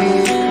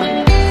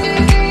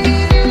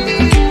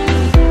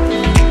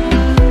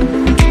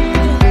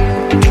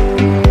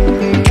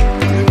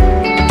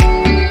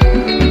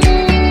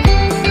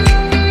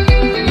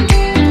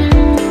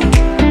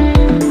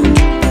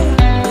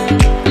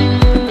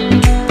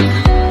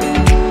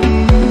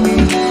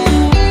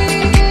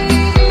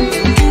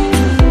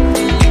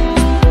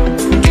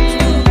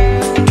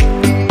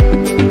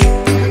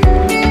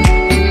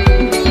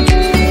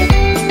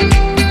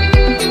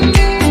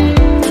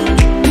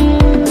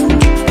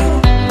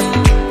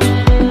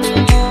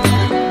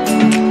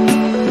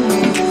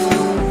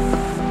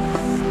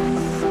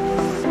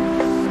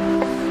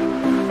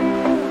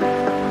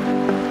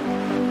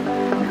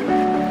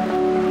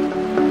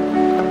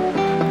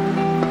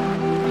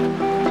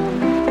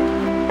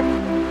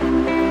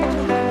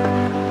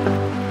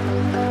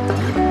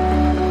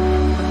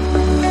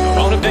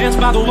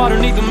 By the water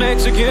neath the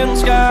Mexican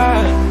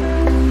sky.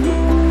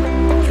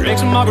 Drink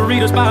some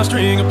margaritas by a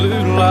string of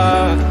blue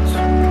lights.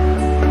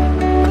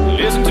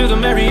 Listen to the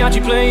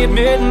mariachi play at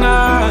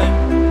midnight.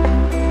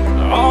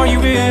 Are you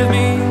with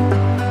me?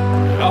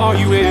 Are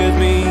you with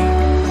me?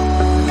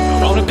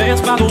 I wanna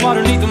dance by the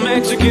water neath the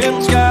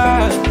Mexican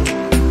sky.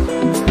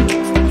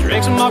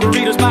 Drink some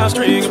margaritas by a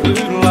string of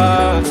blue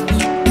lights.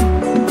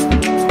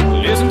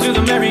 Listen to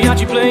the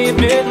mariachi play at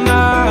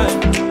midnight.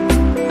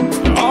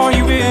 Are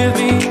you with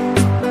me?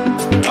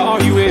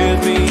 Are you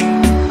with me?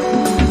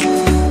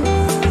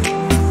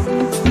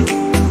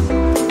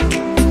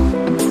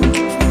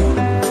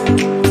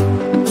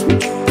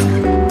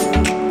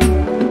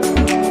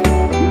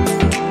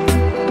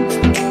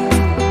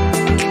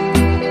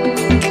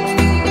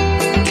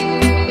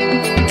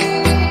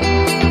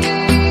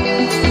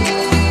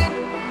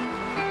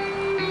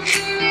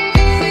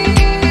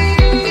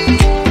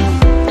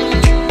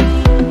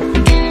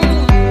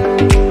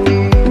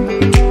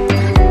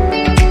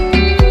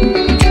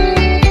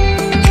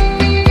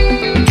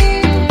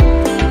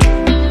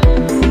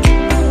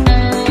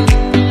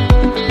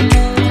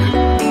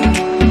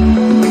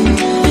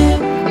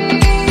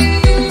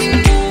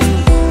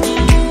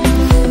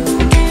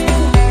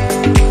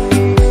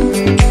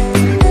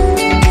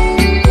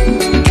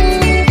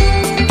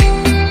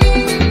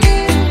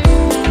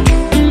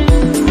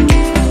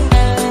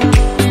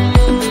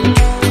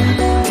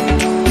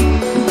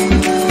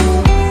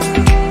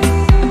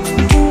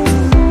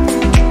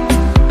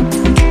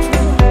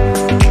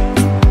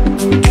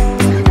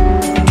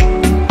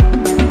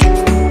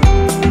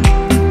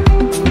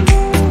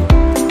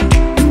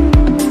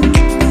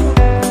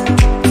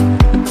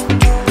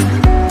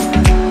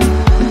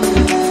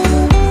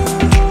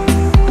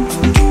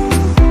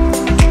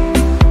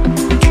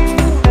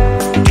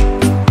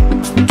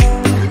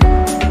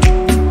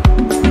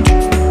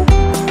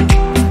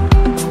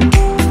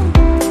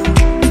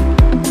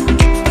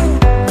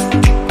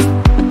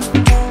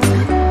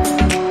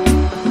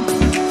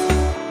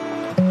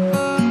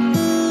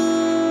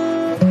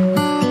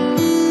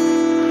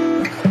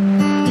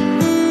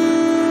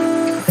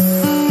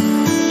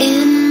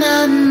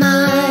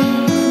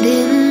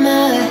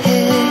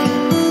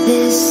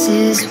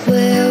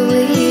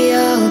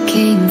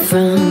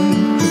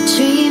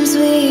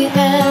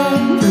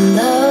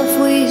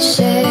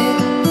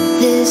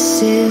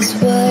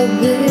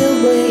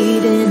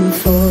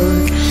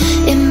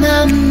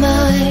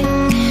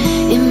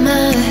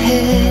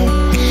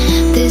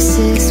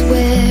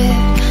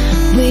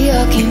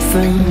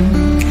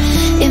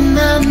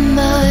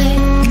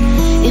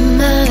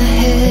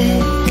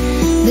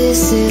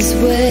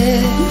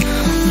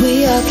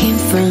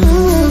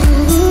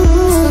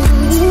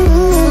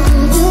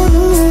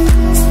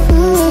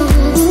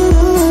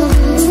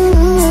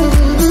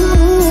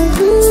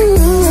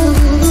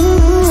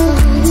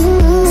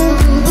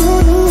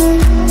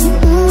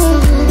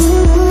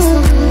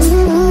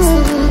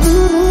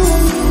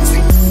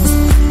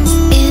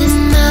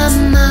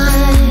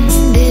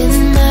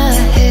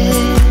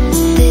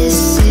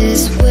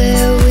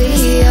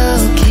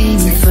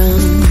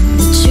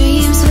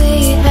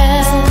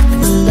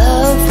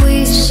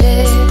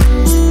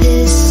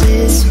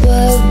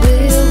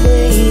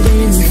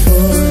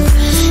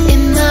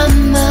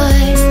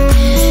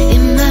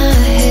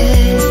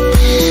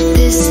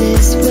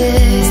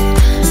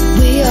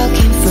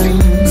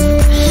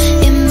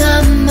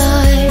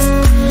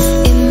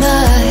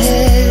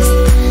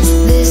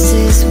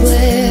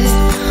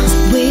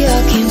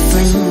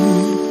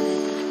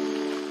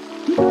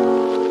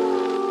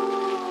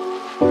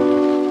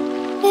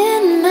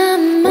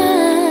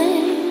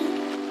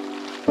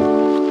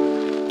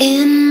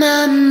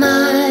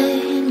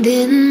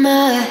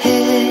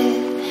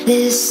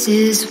 This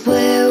is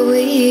where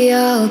we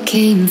all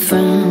came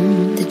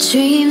from. The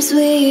dreams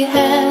we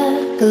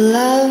had, the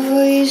love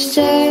we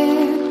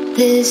shared.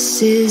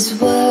 This is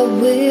what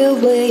we're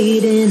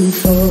waiting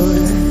for.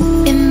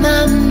 In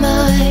my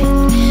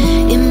mind,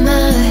 in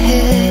my head.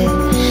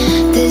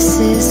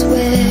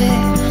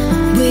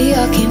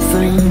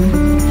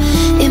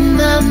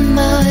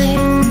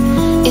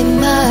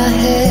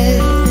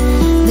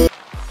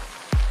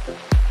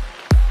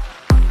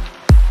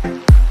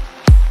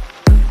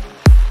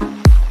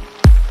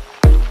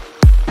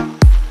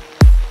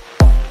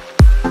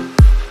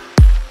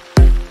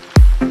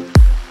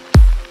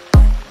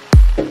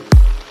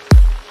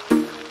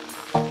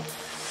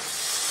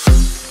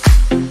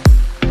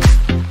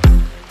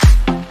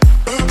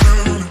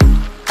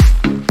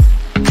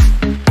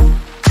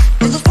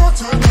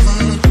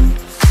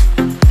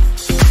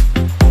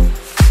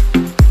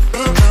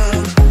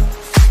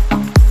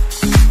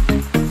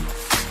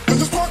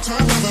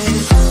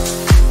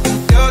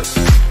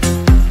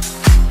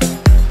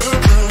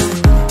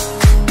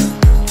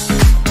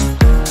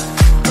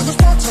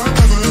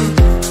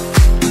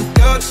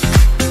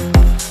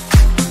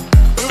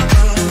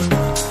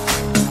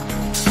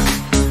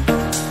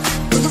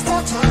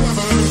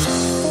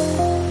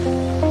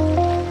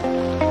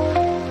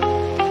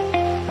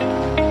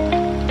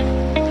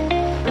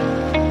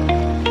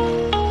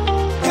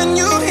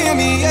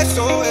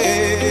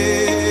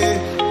 SOS.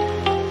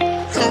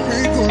 Help me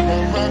put my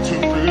mind to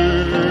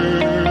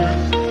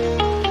rest.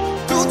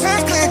 2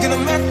 times click and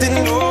I'm acting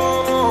low.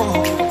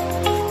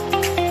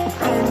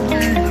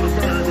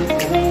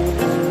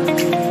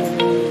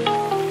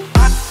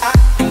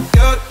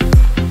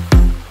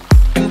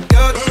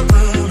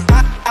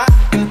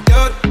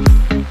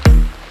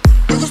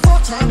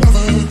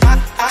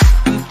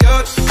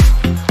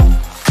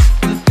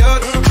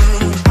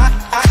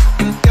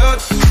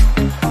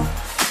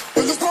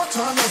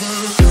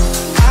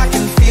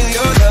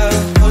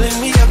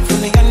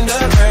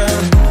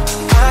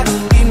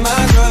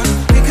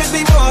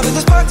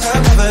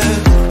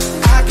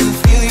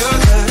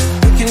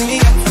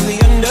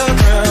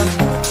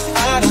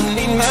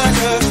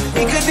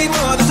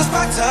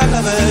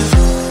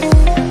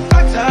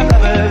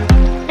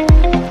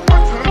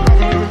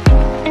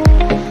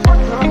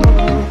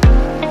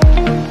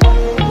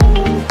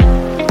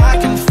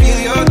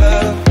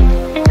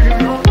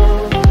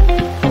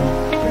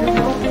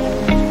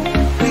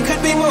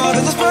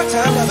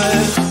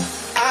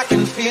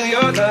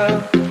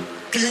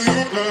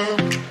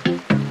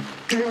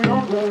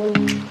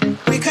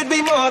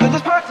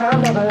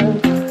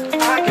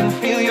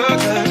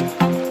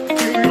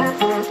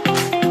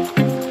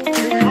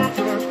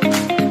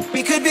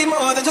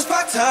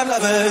 Time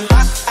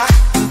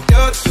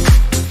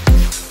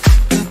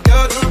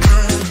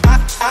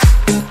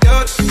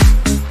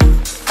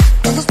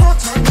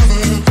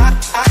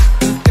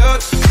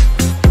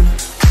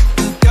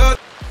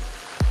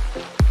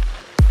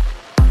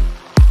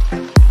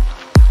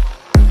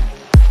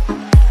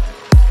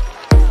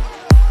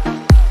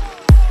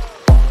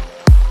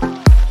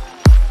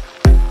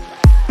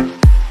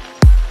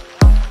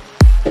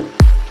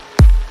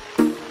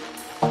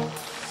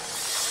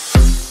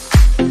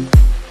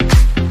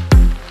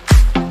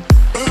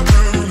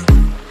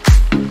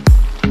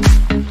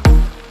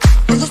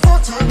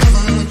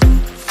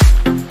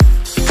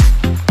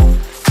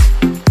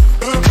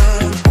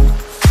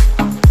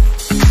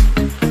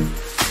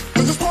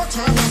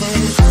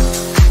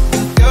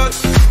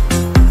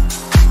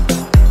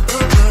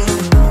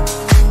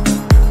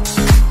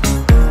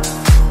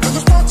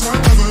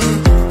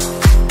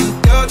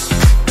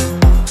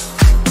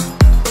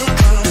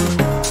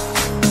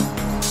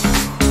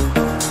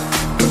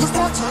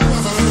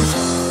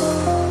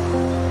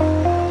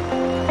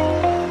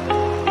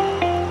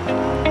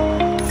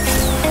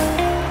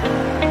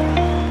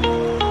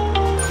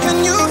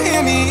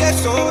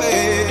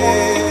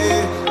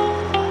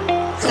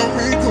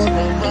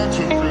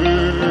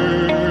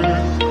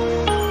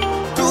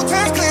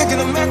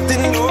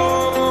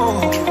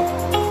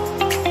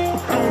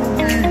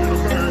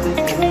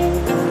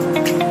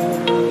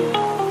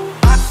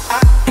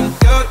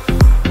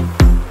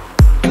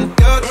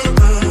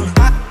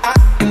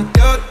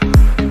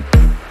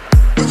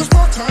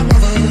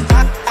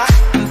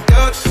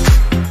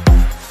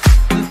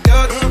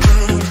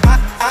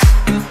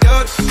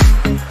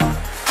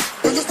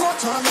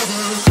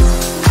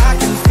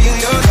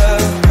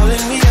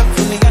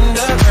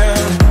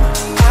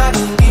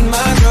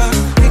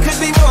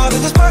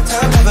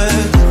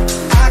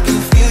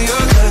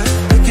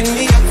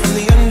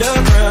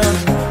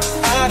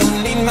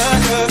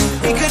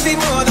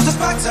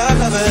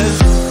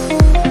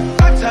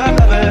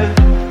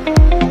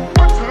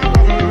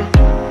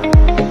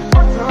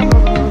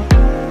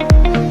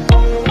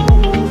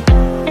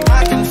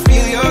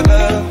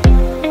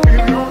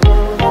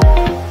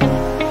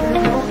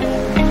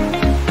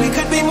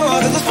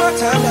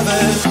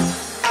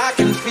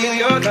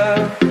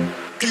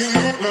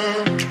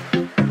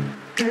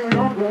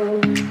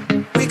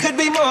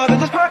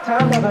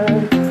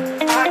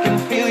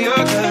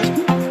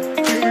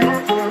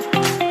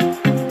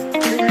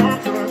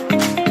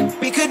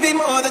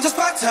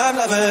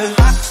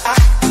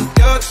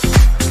lovers.